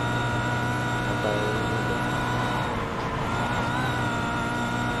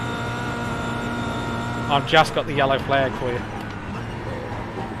 I've just got the yellow flag for you.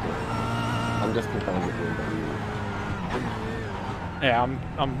 I'm just confirming it with you. Yeah,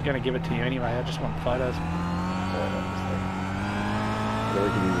 I'm gonna give it to you anyway. I just want photos.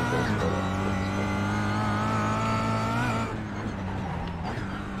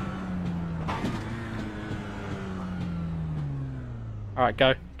 All right,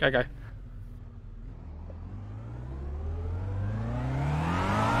 go.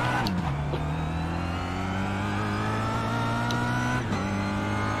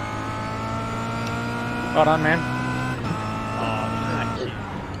 Well done, man. Oh, thank you.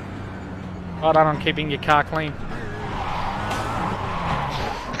 Well done on keeping your car clean.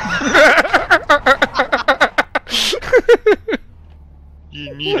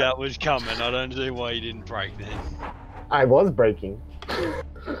 You knew that was coming. I don't see why you didn't brake then. I was braking.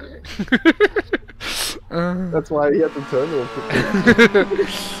 That's why he had to turn real quickly.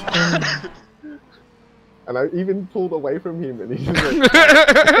 And I even pulled away from him, and he just like...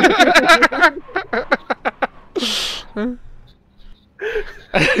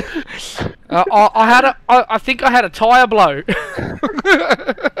 I think I had a tyre blow.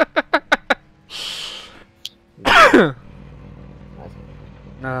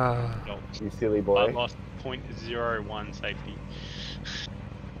 You silly I boy. lost 0.01 safety.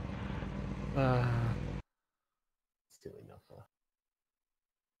 Still enough.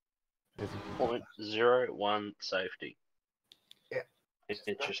 0.01 safety. Yeah. It's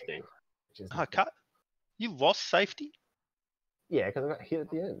interesting. Oh, cut. You lost safety? Yeah, because I got hit at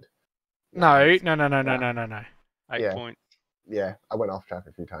the end. No. 8 Yeah. point. Yeah, I went off track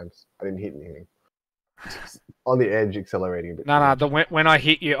a few times. I didn't hit anything. On the edge, accelerating a bit. No. When I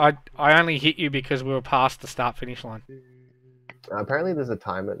hit you, I only hit you because we were past the start-finish line. Apparently, there's a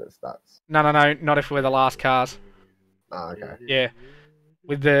timer that starts. No, not if we're the last cars. Oh, okay. Yeah,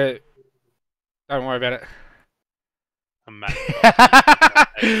 with the. Don't worry about it. I'm mad.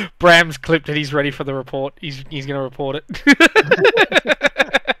 Bram's clipped it. He's ready for the report. He's gonna report it.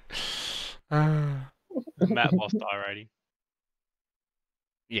 Matt lost iRating.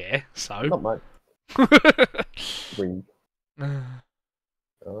 Yeah. So. Not much.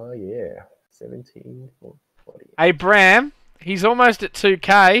 Oh yeah, 17:40. Hey Bram, he's almost at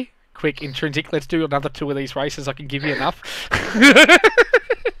 2K. Quick, intrinsic. Let's do another 2 of these races. I can give you enough.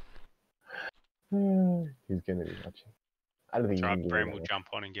 He's gonna be watching. I don't think Right, you can Bram do will that. jump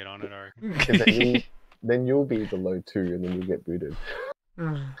on and get on it, I reckon. 'Cause then you'll be the low 2, and then you'll get booted.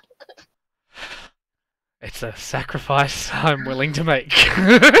 It's a sacrifice I'm willing to make.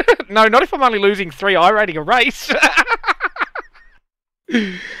 No, not if I'm only losing 3 iRating a race.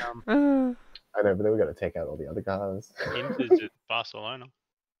 I know, but then we got to take out all the other cars. Inter's at Barcelona.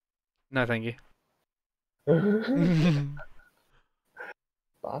 No, thank you.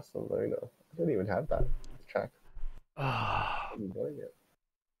 Barcelona. I don't even have that track. Ah. I'm enjoying it.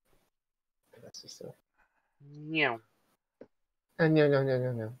 That's just a... Yeah.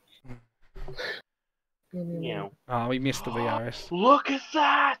 No. Oh, we missed the VRS. Look at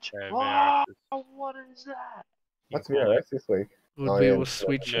that! Yeah, Oh, what is that? What's VRS this week? Would Oh, we yeah, will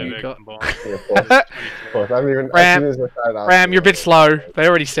switch Yeah, you they're got. combined. Yeah, of course. Of course. I haven't even... Ram, as soon as I started Bram, you're a bit asking, slow. They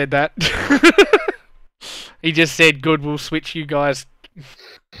already said that. He just said, good, we'll switch you guys.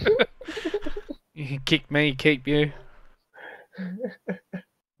 You can kick me, keep you.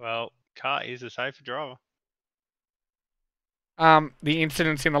 Well, Car is a safer driver. The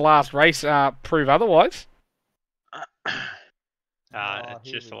incidents in the last race prove otherwise. It's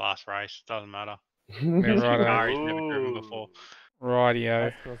just the last race. Doesn't matter. Yeah, Car righto. he's never driven before.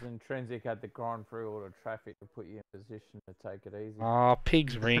 Rightio. That's because Intrinsic had the gone through all the traffic to put you in position to take it easy. Oh,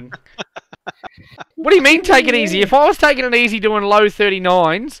 pig's ring. What do you mean take it easy? If I was taking it easy doing low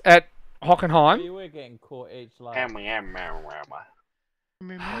 39s at Hockenheim... You were getting caught each lap. Am So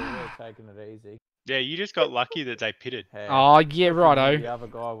you were taking it easy. Yeah, you just got lucky that they pitted. Hey, Oh, yeah, the righto. other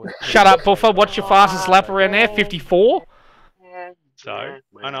guy was Shut up, Buffer. What's your fastest lap around there? 54? So,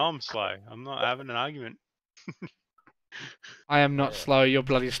 I know I'm slow. I'm not having an argument. I am not slow. Your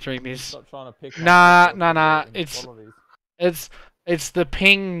bloody stream is... Stop trying to pick Nah. up It's qualities. it's the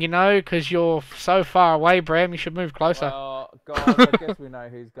ping, you know, because you're so far away, Bram. You should move closer. Well, guys, I guess we know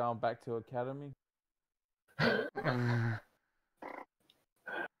who's going back to academy.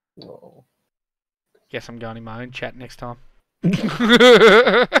 Oh. Guess I'm going in my own chat next time.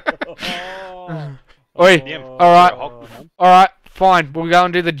 Oh, Oi, Yeah, alright. oh. Alright, fine. We'll go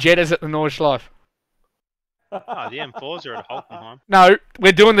and do the Jettas at the Nordschleife. Oh, the M4s are at Hockenheim. No,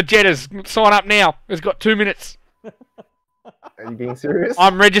 we're doing the Jettas. Sign up now. It's got 2 minutes. Are you being serious?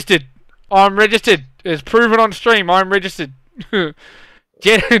 I'm registered. It's proven on stream. I'm registered.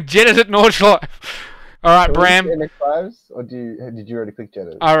 Jettas at Nordschleife. Alright, Can we Bram. get NX5s, or did you already click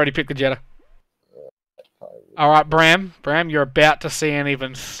Jetta? I already picked the Jetta. Alright, Bram. Bram, you're about to see an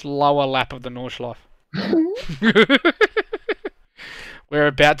even slower lap of the Nordschleife. We're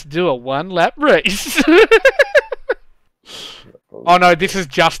about to do a 1-lap race. Oh no, this is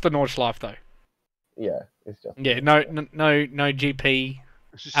just the Nordschleife though. Yeah, it's just... Yeah, no GP.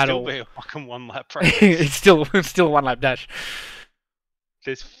 It should At still all. be a fucking 1-lap race. It's still a 1-lap dash.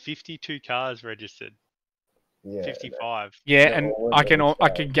 There's 52 cars registered. Yeah. 55. Yeah, They're and all I can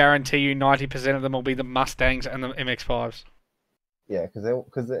MX-5. guarantee you 90% of them will be the Mustangs and the MX-5s. Yeah, because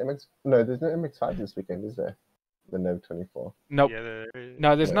the MX. No, there's no MX-5 this weekend, is there? The Nov 24. Nope. Yeah, there is.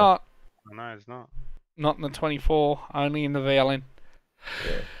 No, there's No. not. No, it's not. Not in the 24. Only in the VLN.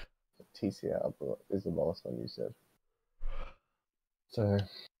 Yeah. TCR is the last one you said. So,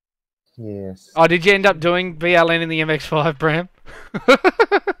 yes. Oh, did you end up doing VLN in the MX-5, Bram?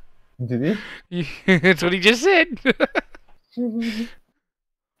 Did That's what he just said. he?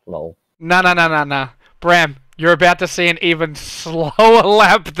 Lol. No. Bram, you're about to see an even slower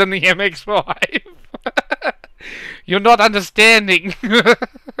lap than the MX-5. You're not understanding. We're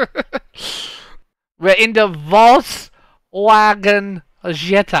in the Volkswagen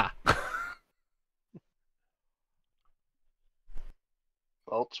Jetta.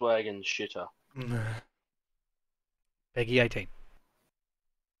 Volkswagen shitter. Peggy 18.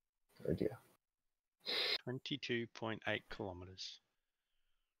 Oh dear. 22.8 kilometers.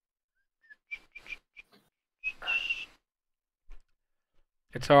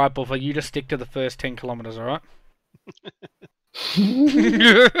 It's alright, Buffer. You just stick to the first 10 kilometers, alright?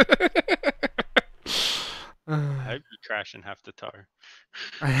 I hope you crash and have to tow.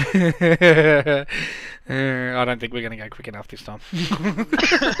 I don't think we're going to go quick enough this time.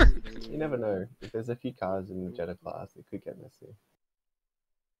 You never know. If there's a few cars in the Jetta class, it could get messy.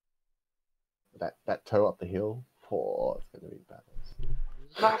 That tow up the hill, oh, it's going to be bad.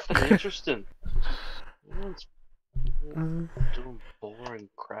 Nothing interesting. Everyone's doing boring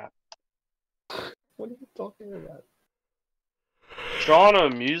crap. What are you talking about? Trying to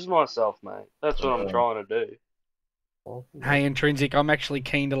amuse myself, mate. That's what I'm trying to do. Oh, Hey, Intrinsic, I'm actually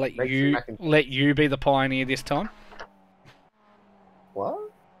keen to let Make some you mac and cheese. let you be the pioneer this time. What?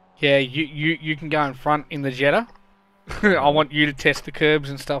 Yeah, you can go in front in the Jetta. I want you to test the curbs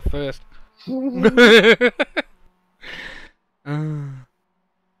and stuff first.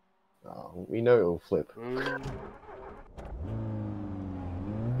 Oh, we know it'll flip.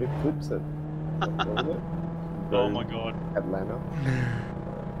 It flips it. What was it? Oh my god. Atlanta.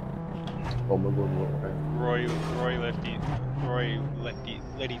 Oh my god, what? Roy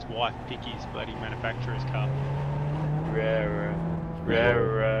let his wife pick his bloody manufacturer's car. Rory.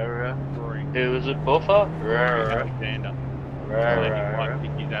 Roy. Who was it, Buffer? Alexander. Let his wife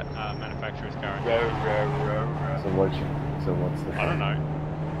pick his manufacturer's car. So what's the? I don't know.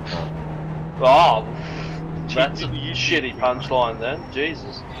 Oh, that's a Did the shitty punchline then.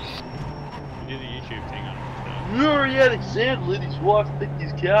 Jesus. You did a YouTube thing on it. Rory Alexander let his wife pick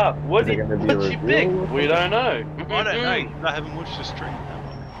his car. What Is did it gonna be a she reveal pick? or We don't know. I don't know. I haven't watched the stream.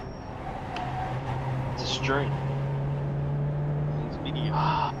 It's a stream. It's video.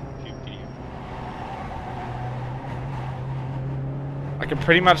 YouTube video. I can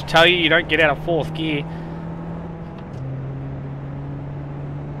pretty much tell you don't get out of fourth gear.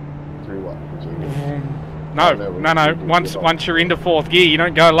 Through what? No. Once you're into fourth gear, you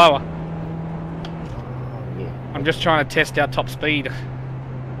don't go lower. Yeah. I'm just trying to test our top speed.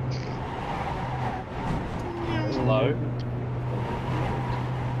 It's low.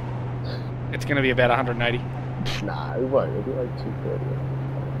 It's going to be about 180. Nah, it won't. It'll be like 230.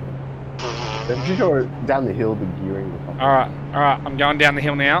 I'm sure down the hill the gearing will come. Alright, I'm going down the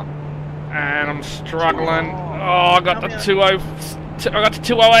hill now. And I'm struggling. Oh, I got the 20. I got the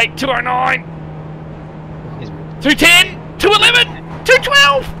 208, 209, 210, 211,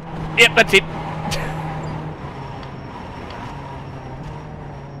 212. Yep, that's it.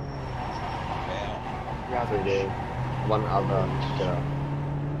 Rather than one other.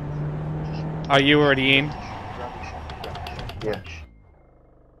 Are you already in? Yeah.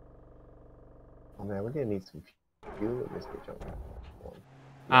 Oh man, we're gonna need some fuel in this bitch.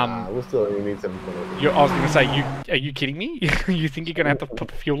 We'll still only need 7.8. I was going to say, are you kidding me? You think you're going to have to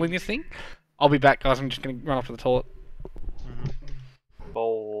put fuel in this thing? I'll be back, guys. I'm just going to run off to the toilet.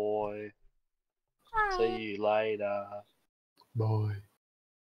 Boy. See you later. Boy.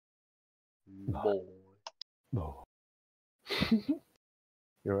 Boy. No.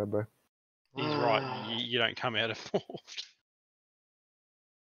 You're right, bro. He's right. You don't come out of fourth.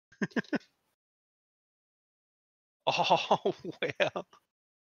 Oh, wow.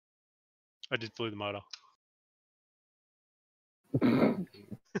 I just blew the motor.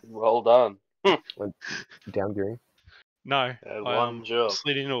 Well done. Went down gearing. No, Had I one job.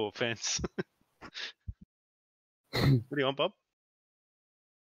 slid into a fence. What do you want, Bob?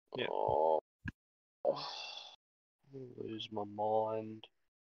 Yeah. Oh. I lose my mind.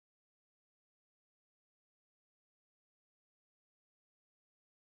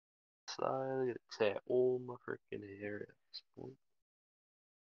 So I get to tear all my freaking hair at this point.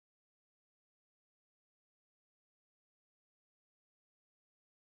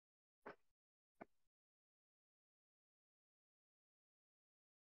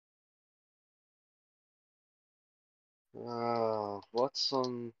 What's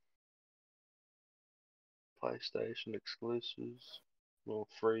on PlayStation exclusives? Well,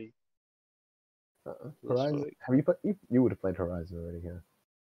 free. This Horizon. week. Have you put? You would have played Horizon already, yeah.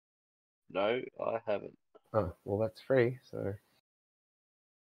 No, I haven't. Oh, well, that's free. So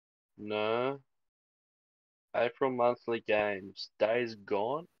No. April monthly games. Days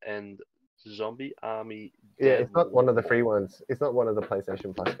Gone and Zombie Army. yeah, Dead it's not one of the War. free ones. It's not one of the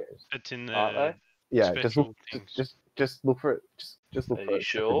PlayStation Plus games. It's in Are the they? Yeah, just special look. things. Just look for it. Just look Are for you it.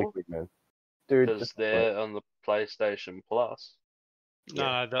 sure? Specifically, man. Dude, Because just look for it. they're on the PlayStation Plus.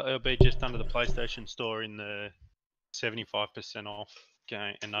 No, it'll be just under the PlayStation Store in the 75% off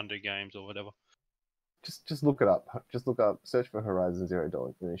game and under games or whatever. Just look it up. Just look up. Search for Horizon Zero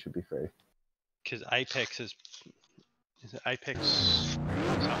Dawn, and it should be free. Because Apex is it Apex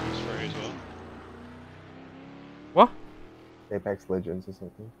something's free as well? What? Apex Legends or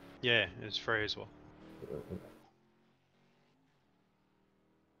something. Yeah, it's free as well.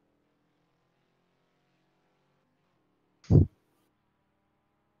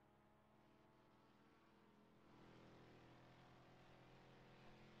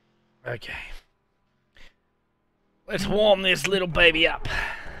 Okay. Let's warm this little baby up.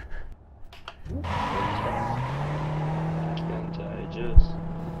 Contagious.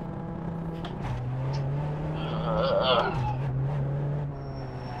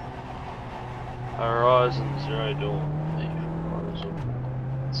 Horizon Zero Dawn.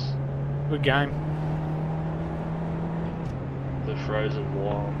 Good game. The Frozen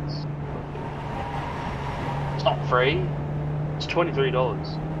Wilds. It's not free. It's $23.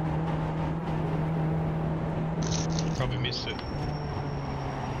 Probably missed it.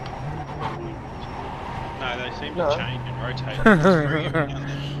 No, they seem No. to change and rotate. It's free every now and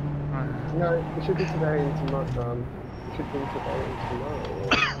then. No, it should be today and tomorrow. It should be today and tomorrow. Or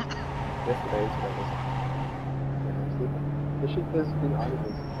yesterday and today. There's been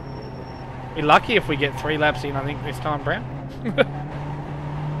items. Be lucky if we get 3 laps in, I think, this time, Brown.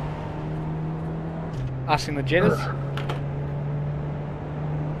 Us in the Jettas.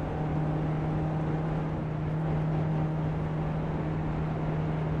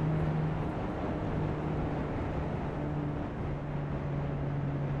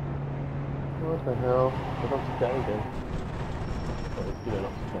 What the hell? We're not today again.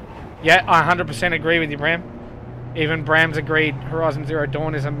 Yeah, I 100% agree with you, Bram. Even Bram's agreed Horizon Zero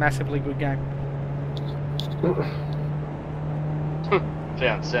Dawn is a massively good game.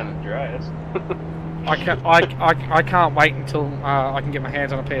 Found San Andreas. I can't wait until I can get my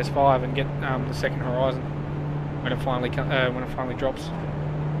hands on a PS5 and get the second Horizon when it finally drops.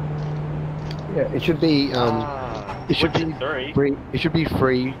 Yeah, it should be it should be Witcher 3. free. It should be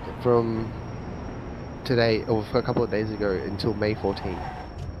free from today or for a couple of days ago until May 14.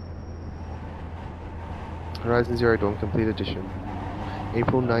 Horizon Zero Dawn Complete Edition,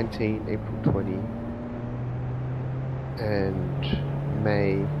 April 19, April 20, and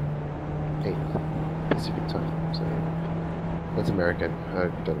May 8th Pacific time. So that's American. I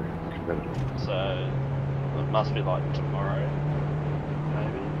don't know. Converted. So it must be like tomorrow,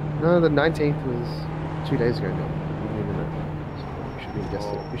 maybe. No, the 19th was 2 days ago now. So it should be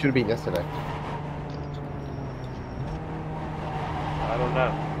yesterday. It should have been yesterday. I don't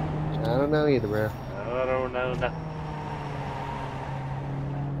know. I don't know either, bro. I don't know nothing.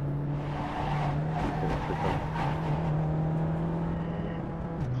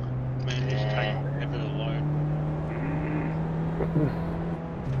 Man, just take forever to load.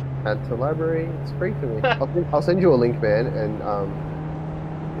 Add to library. It's free for me. I'll send you a link, man, and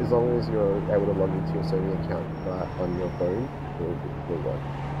as long as you're able to log into your Sony account on your phone, it'll work.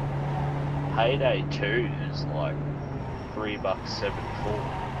 Payday 2 is like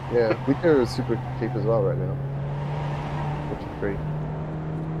 $3.74. Yeah, Witcher is super cheap as well right now. Which is free.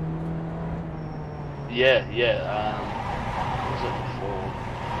 Yeah. What was it before?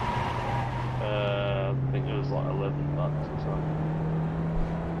 I think it was like $11 or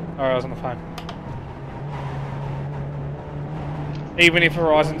something. Alright, I was on the phone. Even if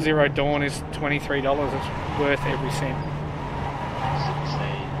Horizon Zero Dawn is $23, it's worth every cent.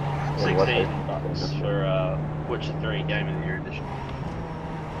 16 bucks for Witcher 3 Game of the Year edition.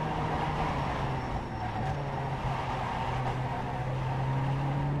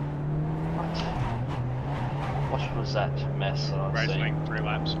 What was that mess that I've Race seen? link 3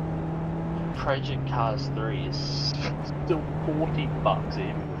 laps. Project Cars 3 is still $40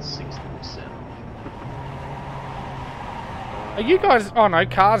 even with 60%. Are you guys... Oh no,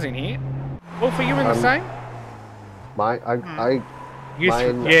 Cars in here. Wolf, are you in the same? You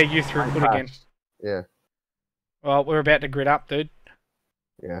throughput again. Yeah. Well, we're about to grid up, dude.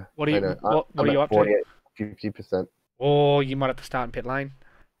 Yeah. What are you? I know. What are you up to? 50%. Or you might have to start in pit lane.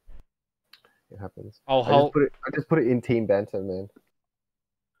 It happens. I'll I hold. just put it in team banter, man.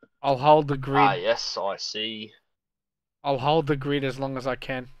 I'll hold the grid. Ah, yes, I see. I'll hold the grid as long as I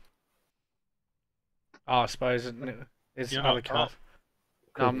can. Oh, I suppose there's You're other not cars.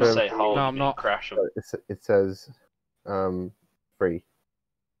 No, I'm Confirm. not. Say hold, No, you I'm mean not. crash them. It says free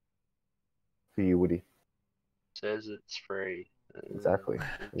for you, Woody. Says it's free. Exactly.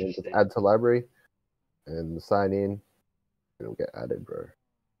 And then just add to library and sign in, and it'll get added, bro.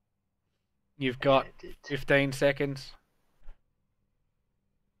 You've got 15 seconds.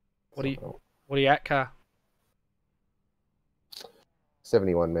 What are you at, car?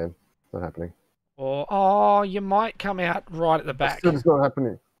 71, man. Not happening. Or oh, you might come out right at the back. Still, it's not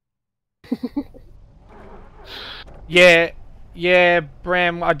happening. Yeah,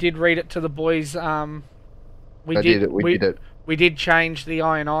 Bram. I did read it to the boys. We did it. We did change the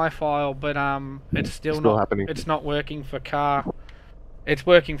INI file, but it's still not happening. It's not working for car. It's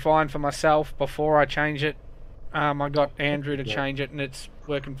working fine for myself. Before I change it, I got Andrew to change it, and it's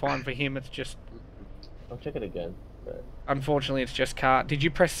working fine for him. It's just. I'll check it again. But... Unfortunately, it's just car. Did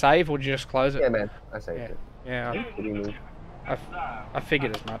you press save or did you just close it? Yeah, man. I saved it. Yeah. What do you mean? I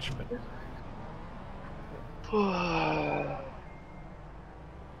figured as much, but.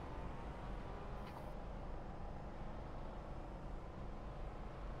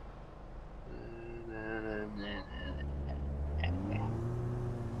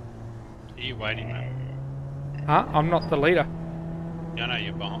 Are you waiting, man? Huh? I'm not the leader. Yeah, I know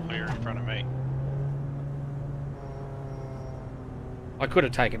you're behind. You're in front of me. I could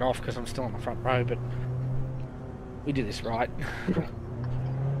have taken off because I'm still on the front row, but we did this right.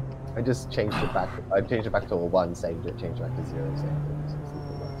 I just changed it back. I changed it back to a 1, saved it, changed it back to 0, saved it. So it's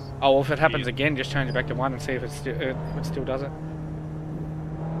simple works. Oh, well, if it happens again, just change it back to 1 and see if it still does it.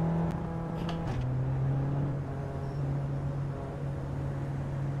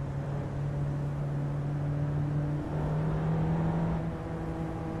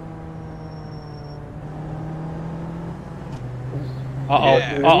 Uh-oh,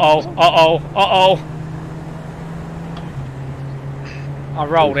 Yeah. uh-oh. I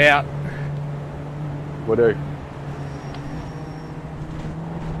rolled out. What do?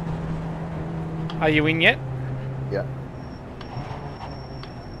 Are you in yet? Yeah.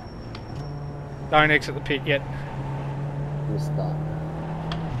 Don't exit the pit yet. Restart.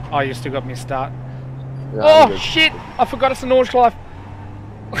 Oh, you still got me a start. Yeah, Oh, shit! I forgot it's the Nords Clive.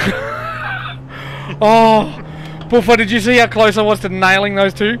 Oh, Buffer, did you see how close I was to nailing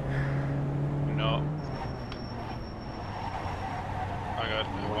those two? No. I got a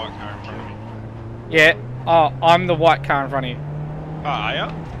white car in front of me. Yeah. Oh, I'm the white car in front of you. Oh, are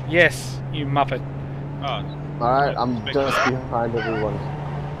ya? Yes, you muppet. Oh. Alright, I'm just behind everyone.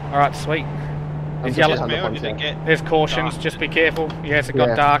 Alright, sweet. I'm There's just yellow. behind the Or did it Pontiac. get... There's cautions, dark? just be careful. Yes, it got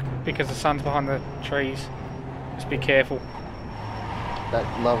Yeah. dark because the sun's behind the trees. Just be careful. That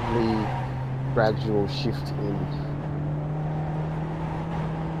lovely gradual shift in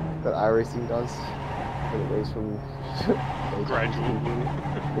that iRacing does when it goes from Gradual.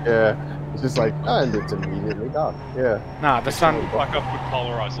 Yeah, it's just like, and it's immediately dark. Yeah. Nah, the sun Like a good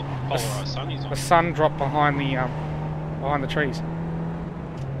polarized sun he's on. the sun dropped behind the trees.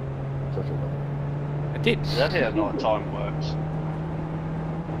 It did. Is that how night time works?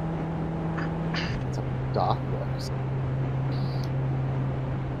 It's a dark works.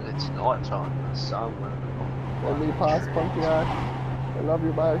 It's night time. The sun went. Let me pass, Pontiac. I love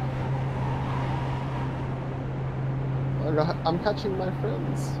you, bye. I'm catching my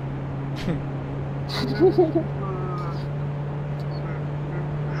friends.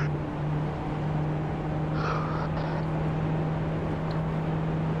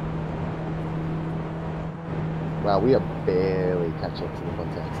 Wow, we are barely catching up to the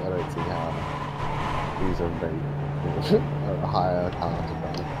Pontiacs. I don't see how these are very a higher car to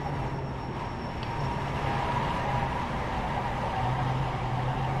drive.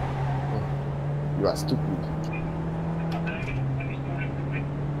 You are stupid.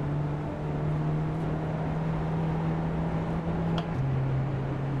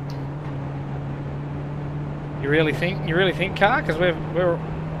 You really think, car? Because we're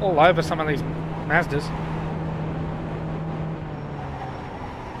all over some of these Mazdas.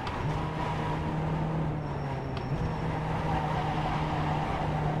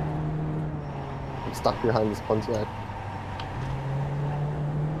 I'm stuck behind this Pontiac.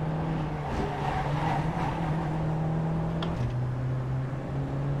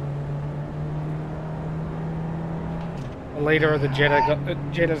 The leader of the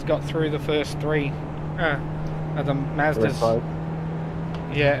Jetta's got through the first 3 of the Mazdas.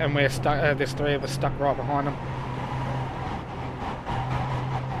 Yeah, and we're stuck. There's 3 of us stuck right behind them.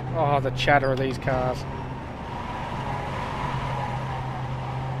 Oh, the chatter of these cars.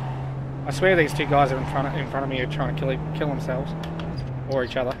 I swear these two guys are in front of me are trying to kill themselves. Or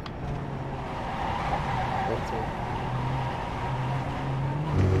each other.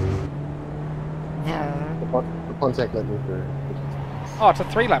 The contact let me through. Oh, it's a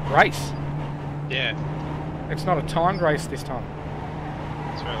 3-lap race. Yeah, It's not a timed race this time.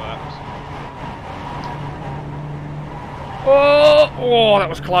 3 laps. Oh, that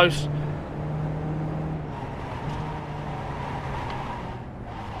was close.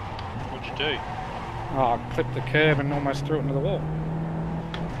 What'd you do? Oh, I clipped the curb and almost threw it into the wall.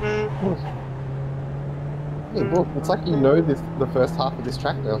 Hey, Wolf, it's like you know the first half of this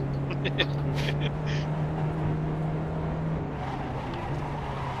track now.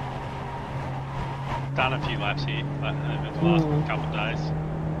 Done a few laps here over the last couple of days.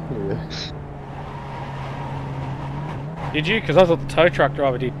 Yeah. Did you? Because I thought the tow truck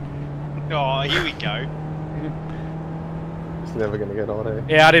driver did. Oh, here we go. It's never gonna get on here.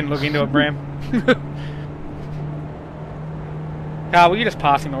 Yeah, I didn't look into it, Bram. Carl, will you just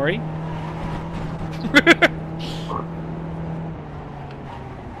pass him already? I'm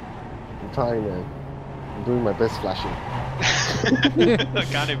trying, man. I'm doing my best flashing. I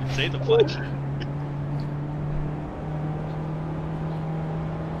can't even see the flash.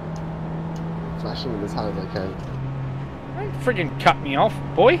 Flashing as hard as I can. Don't friggin' cut me off,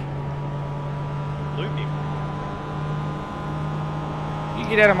 boy. Looping. You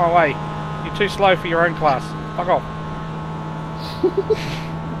get out of my way. You're too slow for your own class. Fuck off.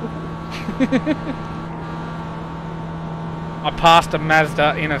 I passed a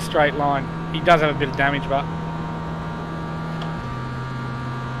Mazda in a straight line. He does have a bit of damage, but...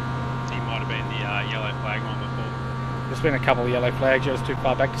 He might have been the yellow flag one before. There's been a couple of yellow flags. You're just too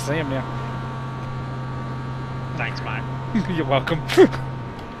far back to see him now. Thanks, mate. You're welcome.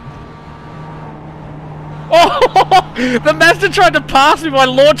 Oh! The Mazda tried to pass me by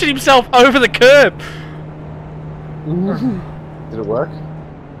launching himself over the curb. Did it work?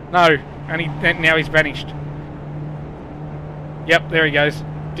 No, and now he's vanished. Yep, there he goes.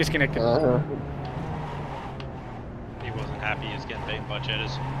 Disconnected. He wasn't happy he was getting beaten by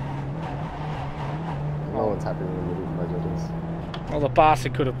Jetters. No one's happy when you're beaten by Jetters. Well, the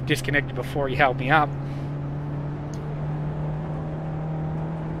bastard could have disconnected before he held me up.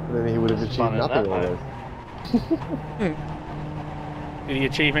 And then he would have achieved nothing on it. Did he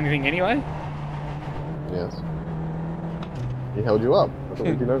achieve anything anyway? Yes. He held you up. I thought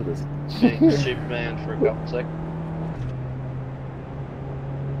we'd been over this. Being Superman for a couple seconds.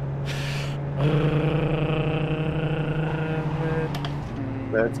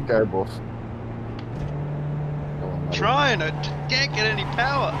 Let's go, boss. Trying, I just can't get any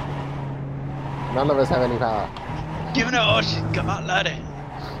power. None of us have any power. Giving it all she's got, laddie.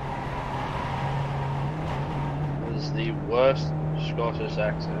 This is the worst Scottish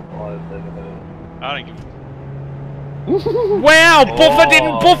accent I've ever heard. I don't give a... Wow! Buffer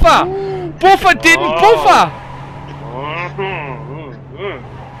didn't buffer! Buffer didn't buffer!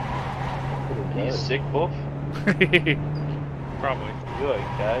 Are you sick, Buff? Probably. You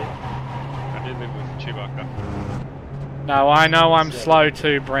okay? I did live with Chewbacca. No, I know I'm slow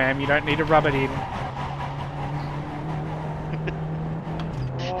too, Bram. You don't need to rub it in.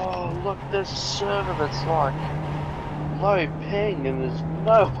 Oh, look, there's a server that's like low ping and there's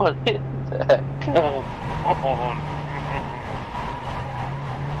no one in there. Come on.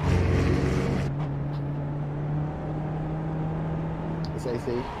 It's AC.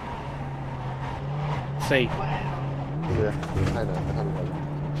 See. Yeah, I know. I haven't done it.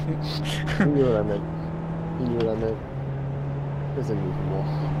 You knew what I meant. You knew what I meant. There's a need for more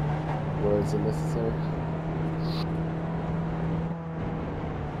words than necessary.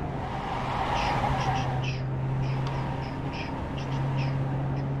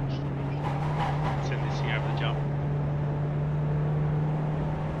 Send this thing over the jump.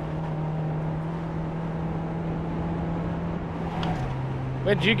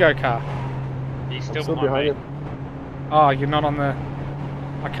 Where'd you go, car? He's I'm still behind behind it. me. Oh, you're not on the...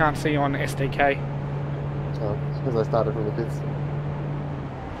 I can't see you on SDK. Oh, because I started from the pits.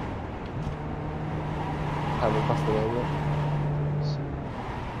 Haven't crossed the line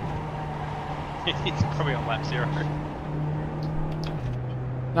yet. He's probably on lap 0.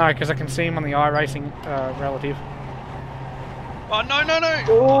 No, because I can see him on the iRacing relative. Oh, no, no, no!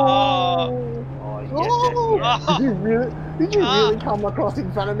 Oh! Oh, yes. Did you really come across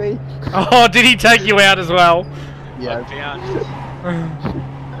in front of me? Oh, did he take you out as well? Yeah.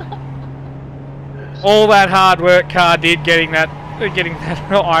 All that hard work car did getting that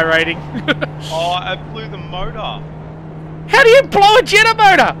I rating. Oh, I blew the motor. How do you blow a jetter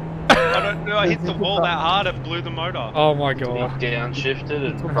motor? I don't know. I hit the wall that hard, it blew the motor. Oh my He god. downshifted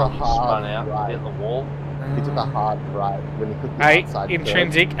and took a probably spun hard out right. and hit the wall. He took a hard right when he could be Hey, outside.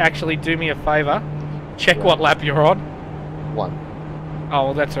 Intrinsic, actually do me a favour. Check Yeah. what lap you're on. One. Oh,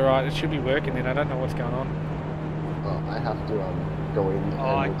 well, that's alright. It should be working then. I don't know what's going on. Oh, I have to go in. Oh,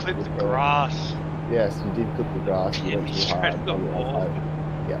 I and clipped the with grass. Yes, you did clip the grass. You Yeah, went me too straight hard at the on the wall.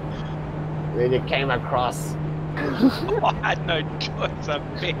 outside. Yeah. Then you came across. I had no choice. I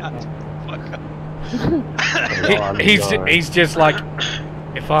bounced. He's just like,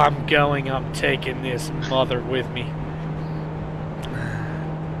 if I'm going, I'm taking this mother with me.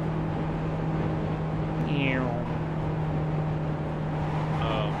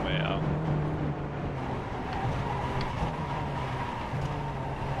 Oh, wow.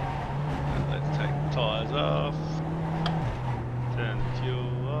 Let's take the tyres off. Turn the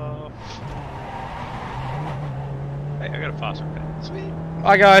fuel off. Hey, I got a fast repair. Sweet.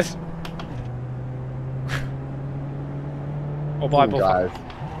 Bye, guys. Or bye, Ooh, Buffer. guys.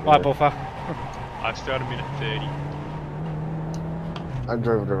 Bye, Yeah. Buffer. I started a minute 30. I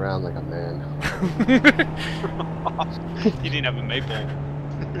drove it around like a man. You didn't have a maple.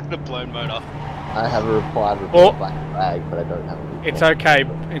 The blown motor. I have a required Oh. black flag, but I don't have a report. It's okay.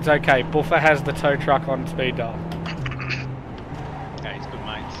 It's okay. Buffer has the tow truck on speed dial. Okay, it's good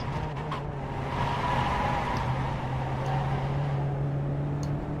mates.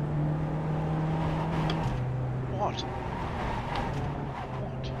 What?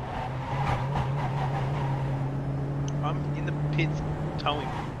 What? I'm in the pits towing.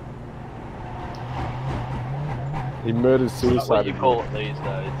 He murdered Is that what suicide. you call it these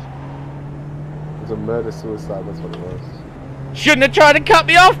days? It was a murder suicide, that's what it was. Shouldn't have tried to cut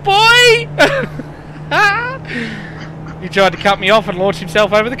me off, boy! He tried to cut me off and launched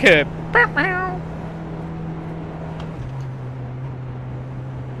himself over the curb.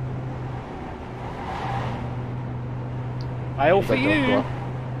 Fail for Is that you.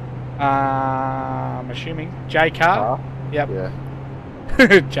 Joshua? I'm assuming. J car? Car? Yep.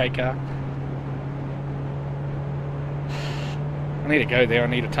 Yeah. J car. I need to go there. I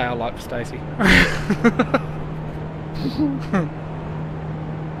need a tail light for Stacy.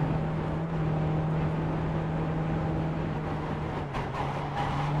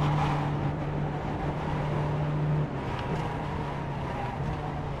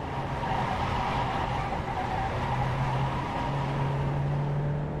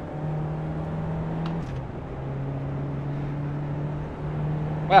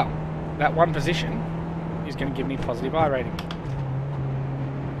 Well, that one position is going to give me positive I rating.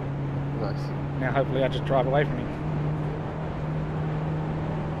 Nice. Now hopefully I just drive away from him.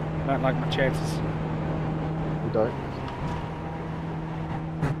 I don't like my chances. You don't?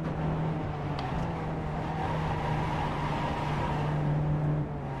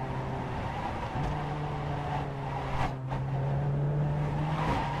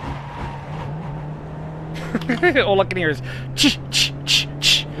 All I can hear is ch ch ch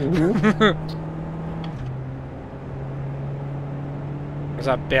ch. As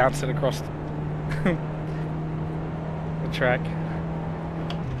I bounce it across the track.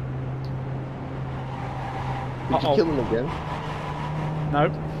 Did you kill him again?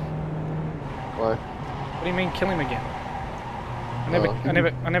 Nope. Why? What do you mean kill him again?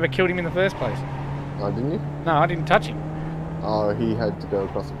 I never killed him in the first place. Oh, didn't you? No, I didn't touch him. Oh, he had to go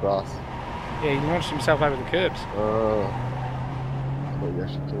across the grass. Yeah, he launched himself over the curbs. Oh. I thought you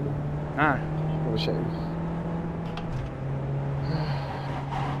actually killed him. No. What a shame.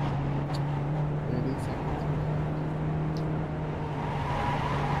 30 seconds.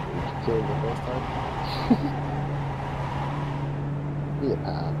 Did you kill him the first time?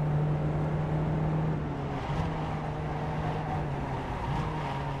 Yeah.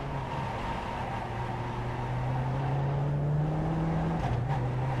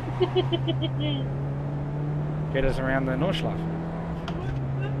 Get us around the Nordschleife.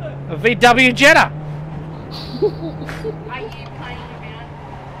 A VW Jetta! Are you playing around?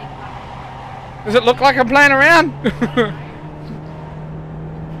 Does it look like I'm playing around?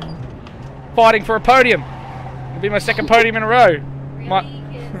 Fighting for a podium. It'll be my second podium in a row. Really? My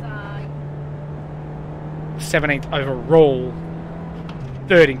 17th overall.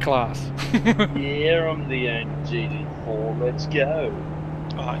 Third in class. Yeah, I'm the GD4. Let's go.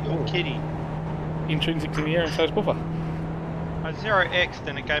 Oh, you're kidding. Intrinsic to the air and so is Buffer. I 0x,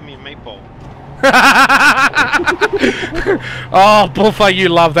 then it gave me a meatball. Oh, Buffer, you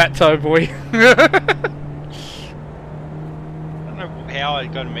love that toe, boy. I don't know how I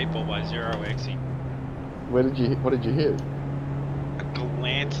got a meatball by 0xing. What did you hit? I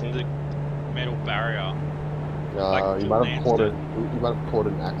glanced the metal barrier. Like you might have caught glanced it. You might have caught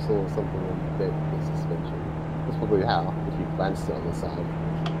an axle or something on the suspension. That's probably how. If you glanced it on the side.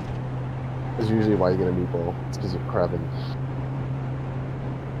 That's usually why you get a new ball. It's because you're crabbing.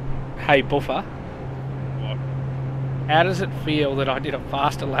 Hey, Buffer. What? How does it feel that I did a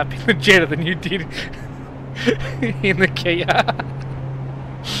faster lap in the Jetta than you did in the Kia?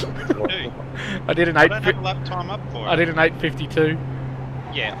 Dude, I did an I don't have a lap time up for it. I did an 8:52.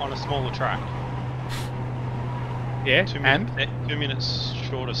 Yeah, on a smaller track. Yeah, 2 and minutes, 2 minutes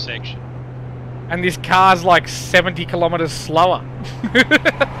shorter section. and this car's like 70 kilometers slower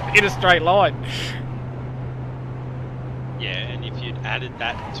in a straight line. Yeah, and if you'd added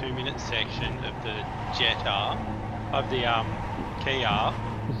that 2-minute section of the Jetta, of the Kia,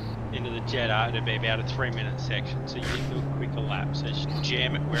 into the Jetta, it'd be about a 3-minute section, so you can do a quicker lap, so just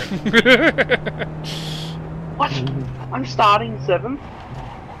jam it where it's... What? I'm starting 7th.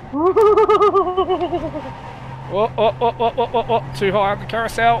 Oh, too high on the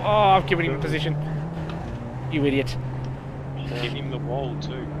carousel. Oh, I've given him a position. You idiot. Give him the wall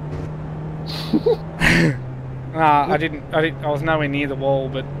too. Nah, I didn't. I was nowhere near the wall,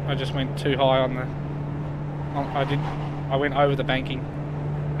 but I just went too high on the. I went over the banking.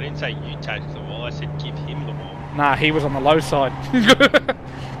 I didn't say you touched the wall, I said give him the wall. Nah, he was on the low side.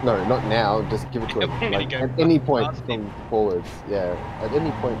 No, not now. Just give it to him. Like, at any point from forwards. Yeah, at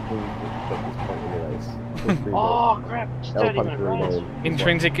any point from this point in the race. Oh crap! It's 30 minute race.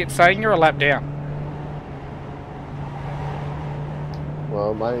 Intrinsic, it's saying you're a lap down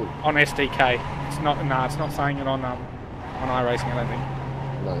Well, my on SDK. It's not. Nah, it's not saying it on iRacing. I don't think.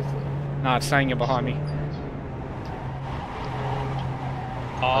 nice. Nah, it's saying you're behind me.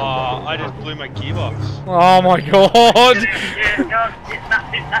 Oh, I just blew my gearbox. Oh my god!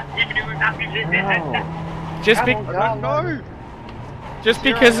 Just be, No! just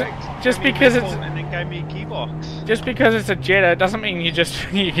because it's and then gave me a gearbox. just because it's a Jetta doesn't mean you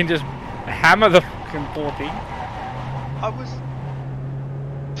can just hammer the fucking poor thing. I was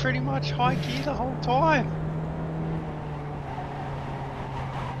pretty much high gear the whole time.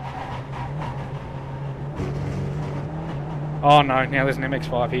 Oh no, now there's an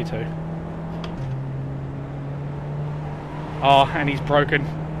MX-5 here too. Oh, and he's broken.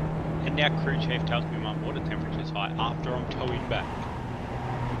 And now crew chief tells me my water temperature's high after I'm towing back.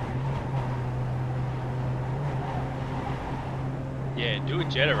 Yeah, do a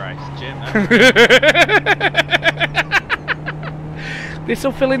Jetta race, jam that.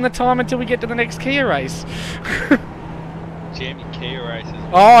 This'll fill in the time until we get to the next Kia race. Jam your Kia races.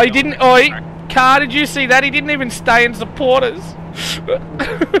 Oh, he didn't. Car, did you see that? He didn't even stay and support us.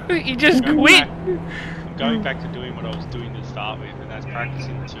 He just quit. I'm going back to doing what I was doing to start with, and that's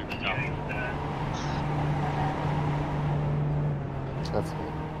practicing the super cup. That's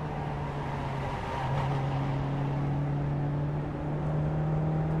good.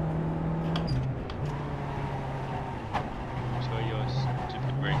 Show your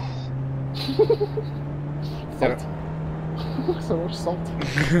stupid race. Salt. So much salt.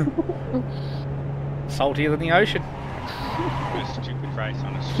 Saltier than the ocean. A stupid race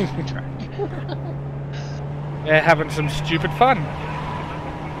on a stupid track. They're having some stupid fun.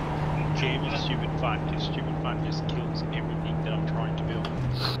 Jam is stupid fun, because stupid fun just kills everything that I'm trying to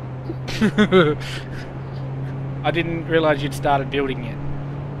build. I didn't realise you'd started building yet.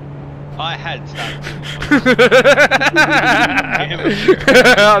 I had started.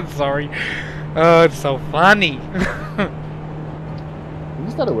 I'm sorry. Oh, it's so funny. Have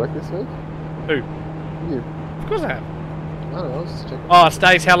you started work this week? Who? You. Of course I have. I don't know, I was just checking. Oh,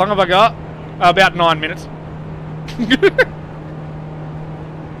 Stace, how long have I got? About 9 minutes.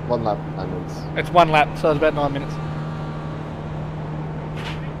 1 lap, 9 minutes. It's 1 lap, so it's about 9 minutes.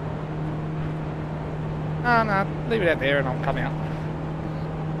 No, leave it out there and I'll come out.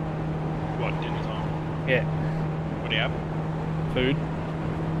 What, dinner time? Yeah. What do you have? Food.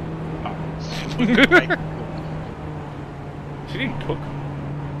 She didn't cook.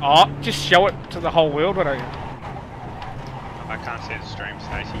 Oh, just show it to the whole world, why don't you? I can't see the stream,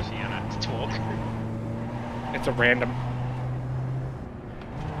 Stacey, so you're gonna have to talk. It's a random.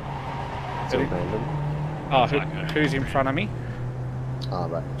 It's all random. Oh, who's in front of me? Ah,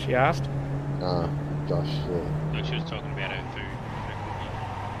 right. She asked. Josh, yeah. No, she was talking about her food.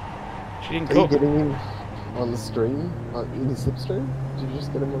 Her She didn't Are you cook. getting him on the stream? In the slipstream? Did you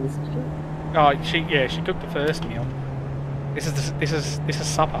just get him on the slipstream? Oh, she cooked the first meal. This is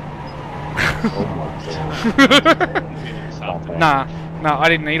supper. Oh my god. cooking. Nah, I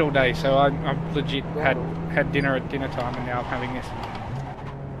didn't eat all day, so I'm legit had dinner at dinner time, and now I'm having this.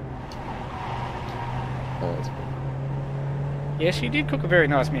 Oh, that's cool. Yes, she did cook a very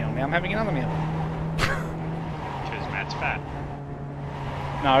nice meal. Now I'm having another meal. fat?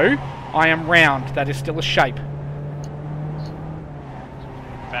 No, I am round. That is still a shape.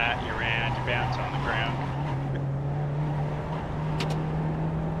 Fat, you're round, you bounce on the ground.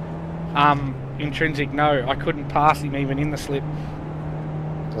 Intrinsic, no. I couldn't pass him even in the slip.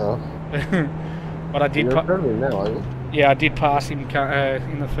 Oh. But I did. You're in front of him now, aren't you? Yeah, I did pass him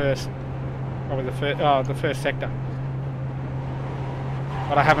in the first, probably the first sector.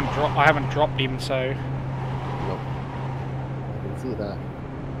 But I haven't dropped him, so. Nope. I can see that.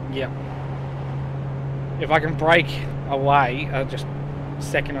 Yeah. If I can break away, just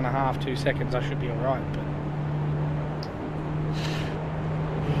second and a half, 2 seconds, I should be all right. But.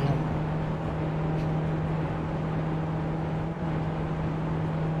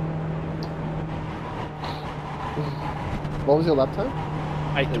 What was your lap time?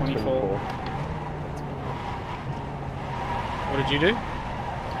 8:24. What did you do?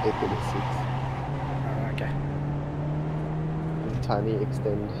 8:36. Oh, okay. Tiny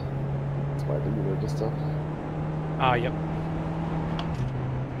extend. That's why I didn't register. Ah, yep.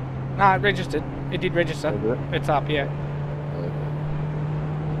 No, it registered. It did register. Oh, did it? It's up, yeah. Okay.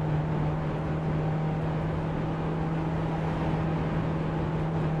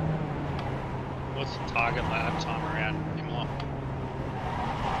 What's the target lap time around Imola?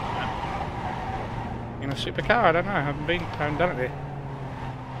 In a supercar, I don't know. I haven't done it there.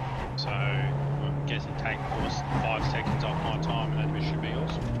 So, I'm guessing take 5 seconds off my time and that should be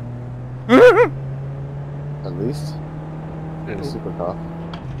yours. At least. In a supercar.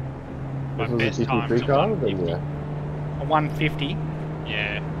 My If it best was a time's GT3 a car, 150. then yeah. A 150.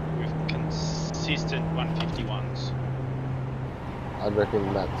 Yeah, with consistent 151s. I'd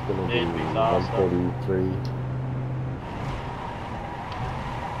reckon that's gonna be It'd be faster. 143.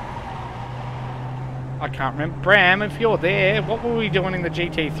 I can't remember. Bram, if you're there, what were we doing in the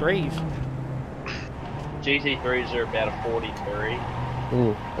GT3s? GT3s are about a 43.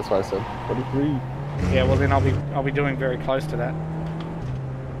 That's why I said 43. Yeah, well then I'll be doing very close to that.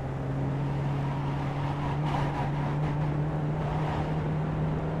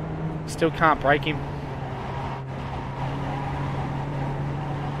 Still can't break him.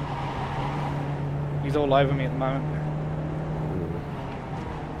 He's all over me at the moment.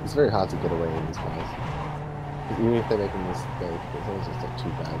 It's very hard to get away in these cars. Even if they make a mistake, it's always just not too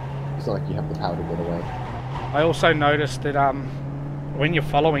bad. It's not like you have the power to get away. I also noticed that when you're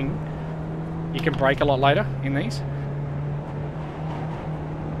following, you can brake a lot later in these.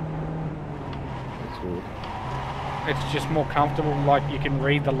 That's weird. It's just more comfortable, like you can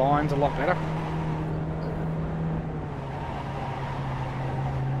read the lines a lot better.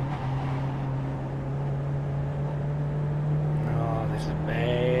 Oh, this is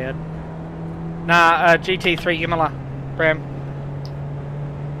bad. Nah, GT3 Imola, Bram.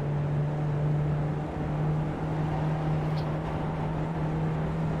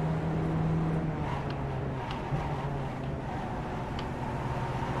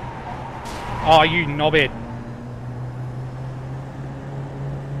 Oh, you knobhead.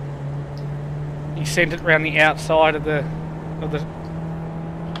 He sent it around the outside of the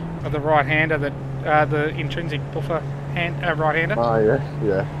right-hander, the intrinsic buffer right-hander. Oh yeah,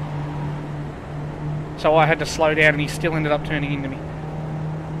 yeah. So I had to slow down, and he still ended up turning into me.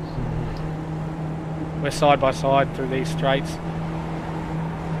 We're side by side through these straights.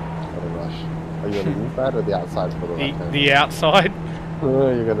 What a rush. Are you on the inside or the outside for the right hand? The outside.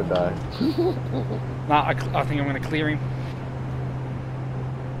 Oh, you're gonna die. Nah, I think I'm gonna clear him.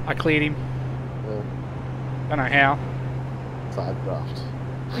 I cleared him. Don't know how. Side draft.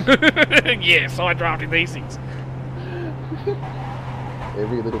 Yeah, side drafting these things.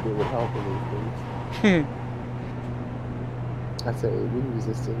 Every little bit would help in these things. I'd say wind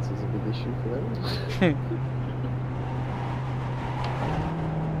resistance is a big issue for them.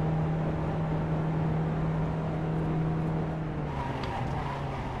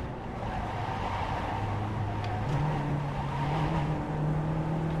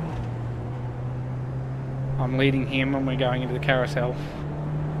 I'm leading him when we're going into the carousel.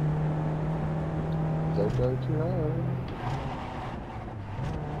 Don't go too hard.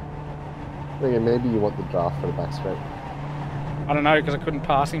 Okay, maybe you want the draft for the back straight. I don't know, because I couldn't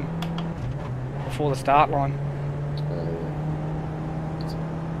pass him before the start line. Yeah.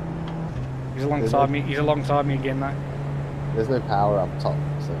 He's alongside me. He's alongside me again, though. There's no power up top,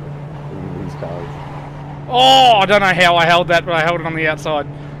 so in these cars. Oh, I don't know how I held that, but I held it on the outside.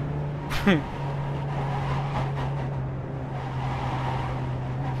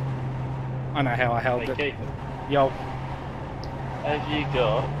 I know how I held it. Keith, Yo. have you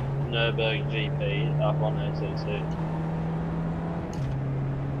got Nürburgring GP up on OCC?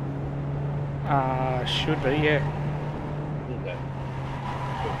 Should be, yeah.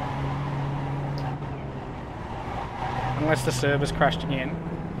 unless the server's crashed again.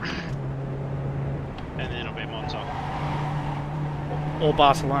 And then it'll be Monza. Or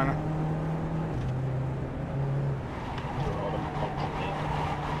Barcelona.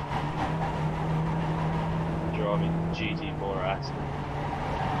 Driving GT4 Aston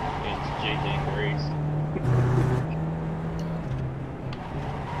into GT3s.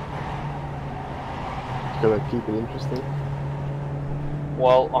 Gonna keep it interesting.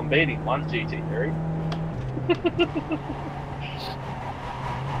 Well, I'm beating one GT3.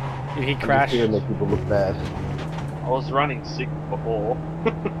 Did he crash? Gonna make people look bad. I was running 6th before.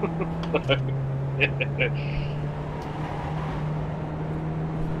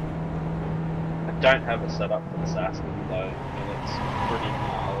 I don't have a setup for this Aston though, and it's pretty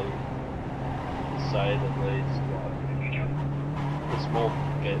gnarly to say the least. Like, there's more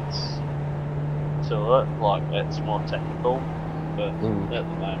bits to it, like it's more technical, but at the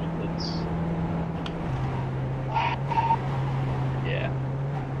moment it's yeah,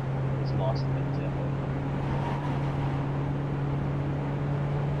 there's nice things out there.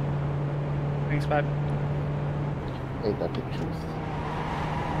 Thanks, bud. Ain't that the truth?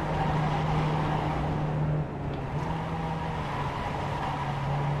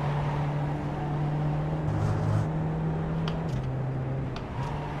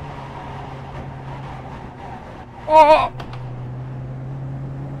 Oh!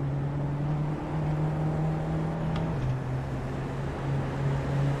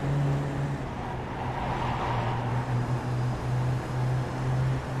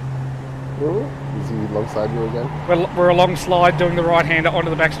 Is he alongside you again? We're along slide doing the right hander onto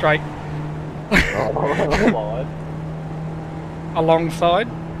the back straight. Slide. Alongside?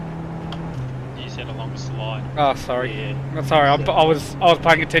 You said along slide. Oh, sorry. Yeah. I'm sorry. I was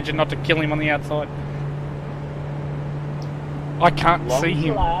paying attention not to kill him on the outside. I can't see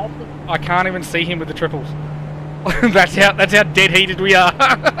him. I can't even see him with the triples. that's how dead heated we are.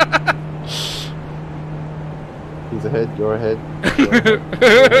 He's ahead. You're ahead. You're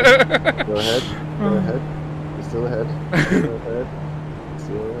ahead. You're ahead. You're still ahead. Still ahead.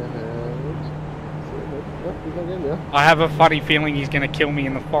 Still ahead. Still ahead. Yep, he's not getting you. I have a funny feeling he's going to kill me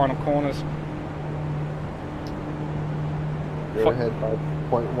in the final corners. You're ahead by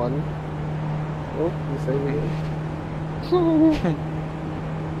 0.1. Oh, you say me here.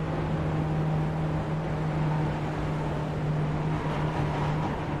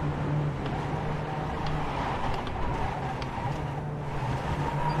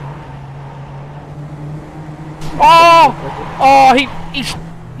 Oh! Oh,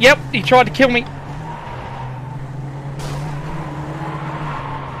 yep, he tried to kill me.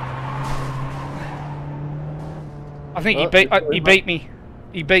 I think he beat me.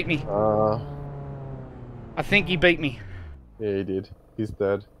 He beat me. I think he beat me. Yeah, he did. He's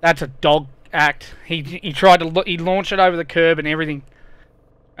dead. That's a dog act. He tried to he launched it over the curb and everything,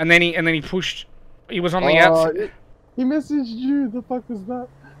 and then he pushed. He was on the outside. He messaged you. The fuck was that?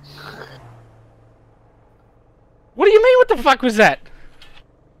 What do you mean? What the fuck was that?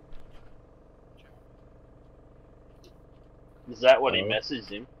 Is that what he messaged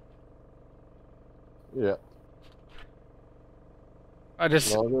him? Yeah. I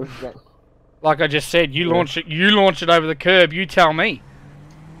just, like I just said, you launched it. You launched it over the curb. You tell me.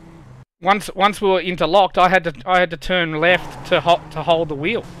 Once we were interlocked, I had to turn left to hold the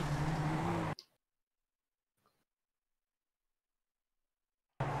wheel.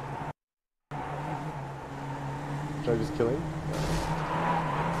 Should I just kill him?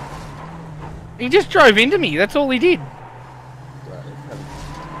 He just drove into me. That's all he did.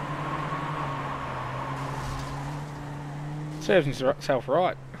 Serves himself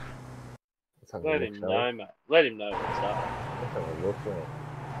right. Let him know, mate. Let him know what's up.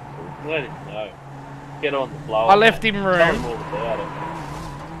 Let him know. Get on the blower. I left him room. Tell him all about it.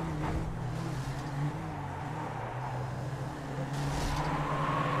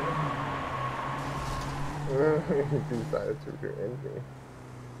 He decided to do anything.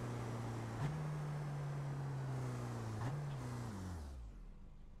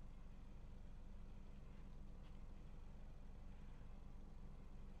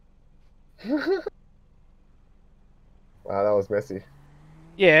 Wow, that was messy.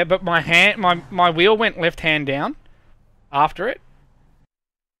 Yeah, but my wheel went left hand down after it,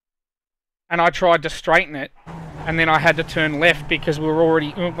 and I tried to straighten it, and then I had to turn left because we were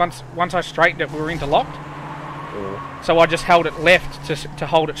already once I straightened it, we were interlocked. So I just held it left to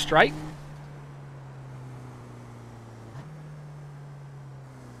hold it straight.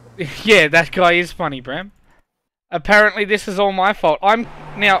 Yeah, that guy is funny, Bram. Apparently this is all my fault. I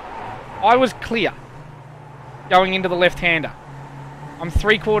was clear going into the left-hander. I'm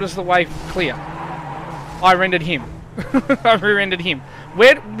 3/4 of the way clear. I rendered him. I rear-ended him.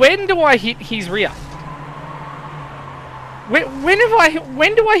 When do I hit his rear? When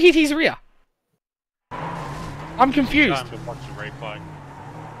do I hit his rear? I'm confused. Time to watch the replay.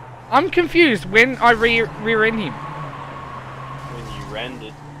 I'm confused when I rear-end him. When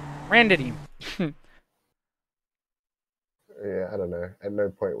you Rendered him. Yeah, I don't know. At no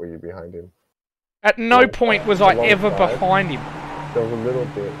point were you behind him. At no point was I ever behind him. There was a little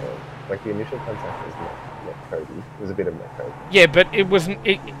bit of, like, the initial contact was not codey. It was a bit of net code. Yeah, but it wasn't.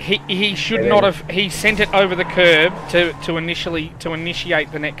 He should not have. He sent it over the curb to initiate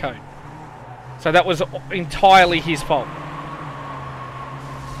the netcode. So that was entirely his fault.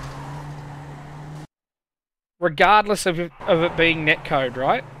 Regardless of it being netcode,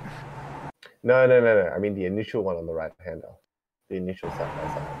 right? No. I mean the initial one on the right hander. The initial side by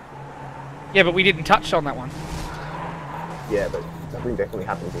side. Yeah, but we didn't touch on that one. Yeah, but something definitely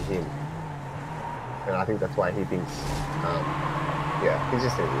happened to him. And I think that's why he thinks, yeah, he's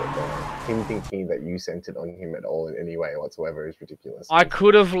just an idiot. Him thinking that you sent it on him at all in any way whatsoever is ridiculous. I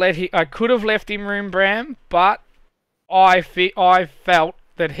could have left him room, Bram, but I felt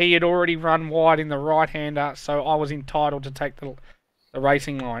that he had already run wide in the right-hander, so I was entitled to take the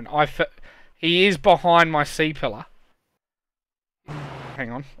racing line. He is behind my C-pillar.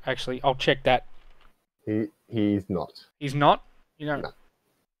 Hang on, actually, I'll check that. He's not. He's not? You know, no.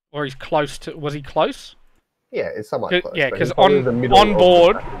 Or he's close to... Was he close? Yeah, it's somewhat close. Yeah, because on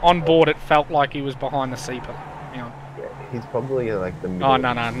board it felt like he was behind the C-pillar. Hang on. Yeah, he's probably like the middle. Oh,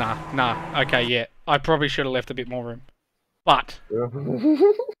 no. Okay, yeah. I probably should have left a bit more room. But...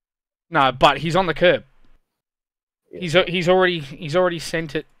 no, but he's on the curb. Yeah. He's already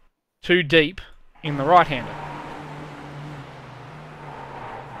sent it too deep in the right-hander.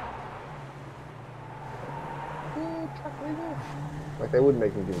 Like, they wouldn't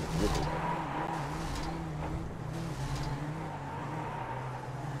make him give it position.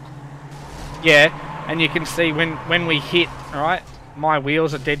 Yeah, and you can see when we hit, right, my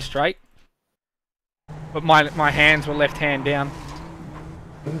wheels are dead straight. But my hands were left hand down.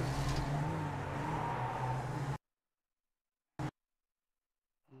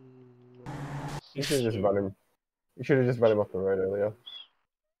 You should have just run him. You should have just run him off the road earlier.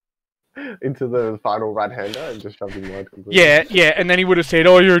 Into the final right-hander and just shoved him wide completely. Yeah, and then he would have said,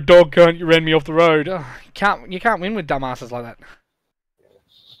 "Oh, you're a dog cunt, you ran me off the road." Oh, you can't win with dumbasses like that.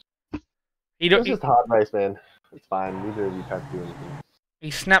 It's just a hard race, man. It's fine. Neither of you tried to do anything.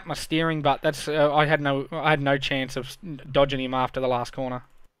 He snapped my steering, but that's I had no chance of dodging him after the last corner.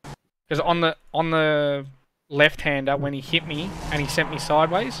 Because on the left-hander, when he hit me and he sent me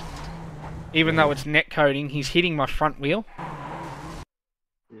sideways, even though it's net coding, he's hitting my front wheel.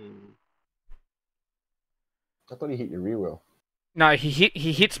 I thought he hit your rear wheel. No, he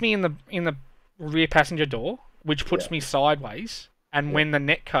hits me in the rear passenger door, which puts me sideways. And when the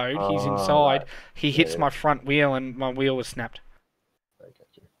net code, he's inside, he hits my front wheel, and my wheel was snapped. I get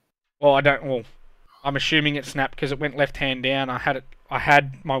you. Well, I'm assuming it snapped because it went left hand down. I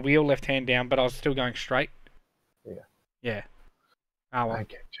had my wheel left hand down, but I was still going straight. Yeah. Yeah. Oh well. I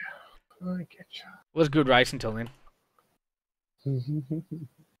get you. It was a good race until then. It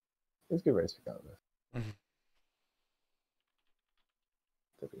was a good race regardless.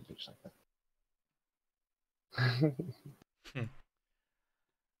 There'll be a bitch like that.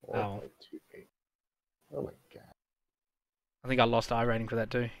 4.28. Oh my god. I think I lost I rating for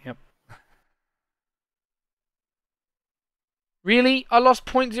that too. Yep. Really? I lost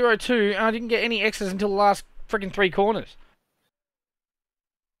 0.02 and I didn't get any X's until the last freaking 3 corners.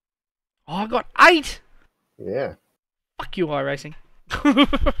 Oh, I got 8! Yeah. Fuck you, iRacing.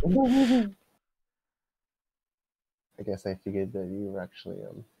 I guess I figured that you were actually,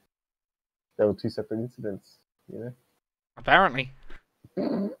 there were 2 separate incidents, you know? Apparently.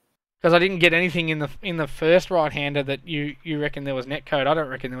 Because I didn't get anything in the first right-hander that you reckon there was netcode. I don't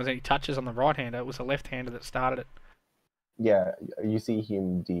reckon there was any touches on the right-hander. It was the left-hander that started it. Yeah, you see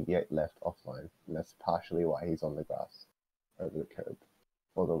him deviate left offline, and that's partially why he's on the grass over the curb,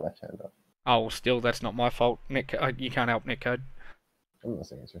 or the left-hander. Oh, well, still, that's not my fault. You can't help netcode. I'm not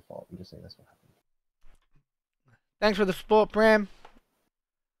saying it's your fault. I'm just saying that's what happened. Thanks for the support, Bram.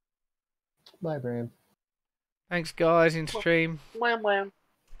 Bye, Bram. Thanks, guys, in stream. Wham wham.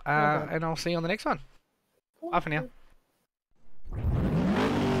 And I'll see you on the next one. Bye for now.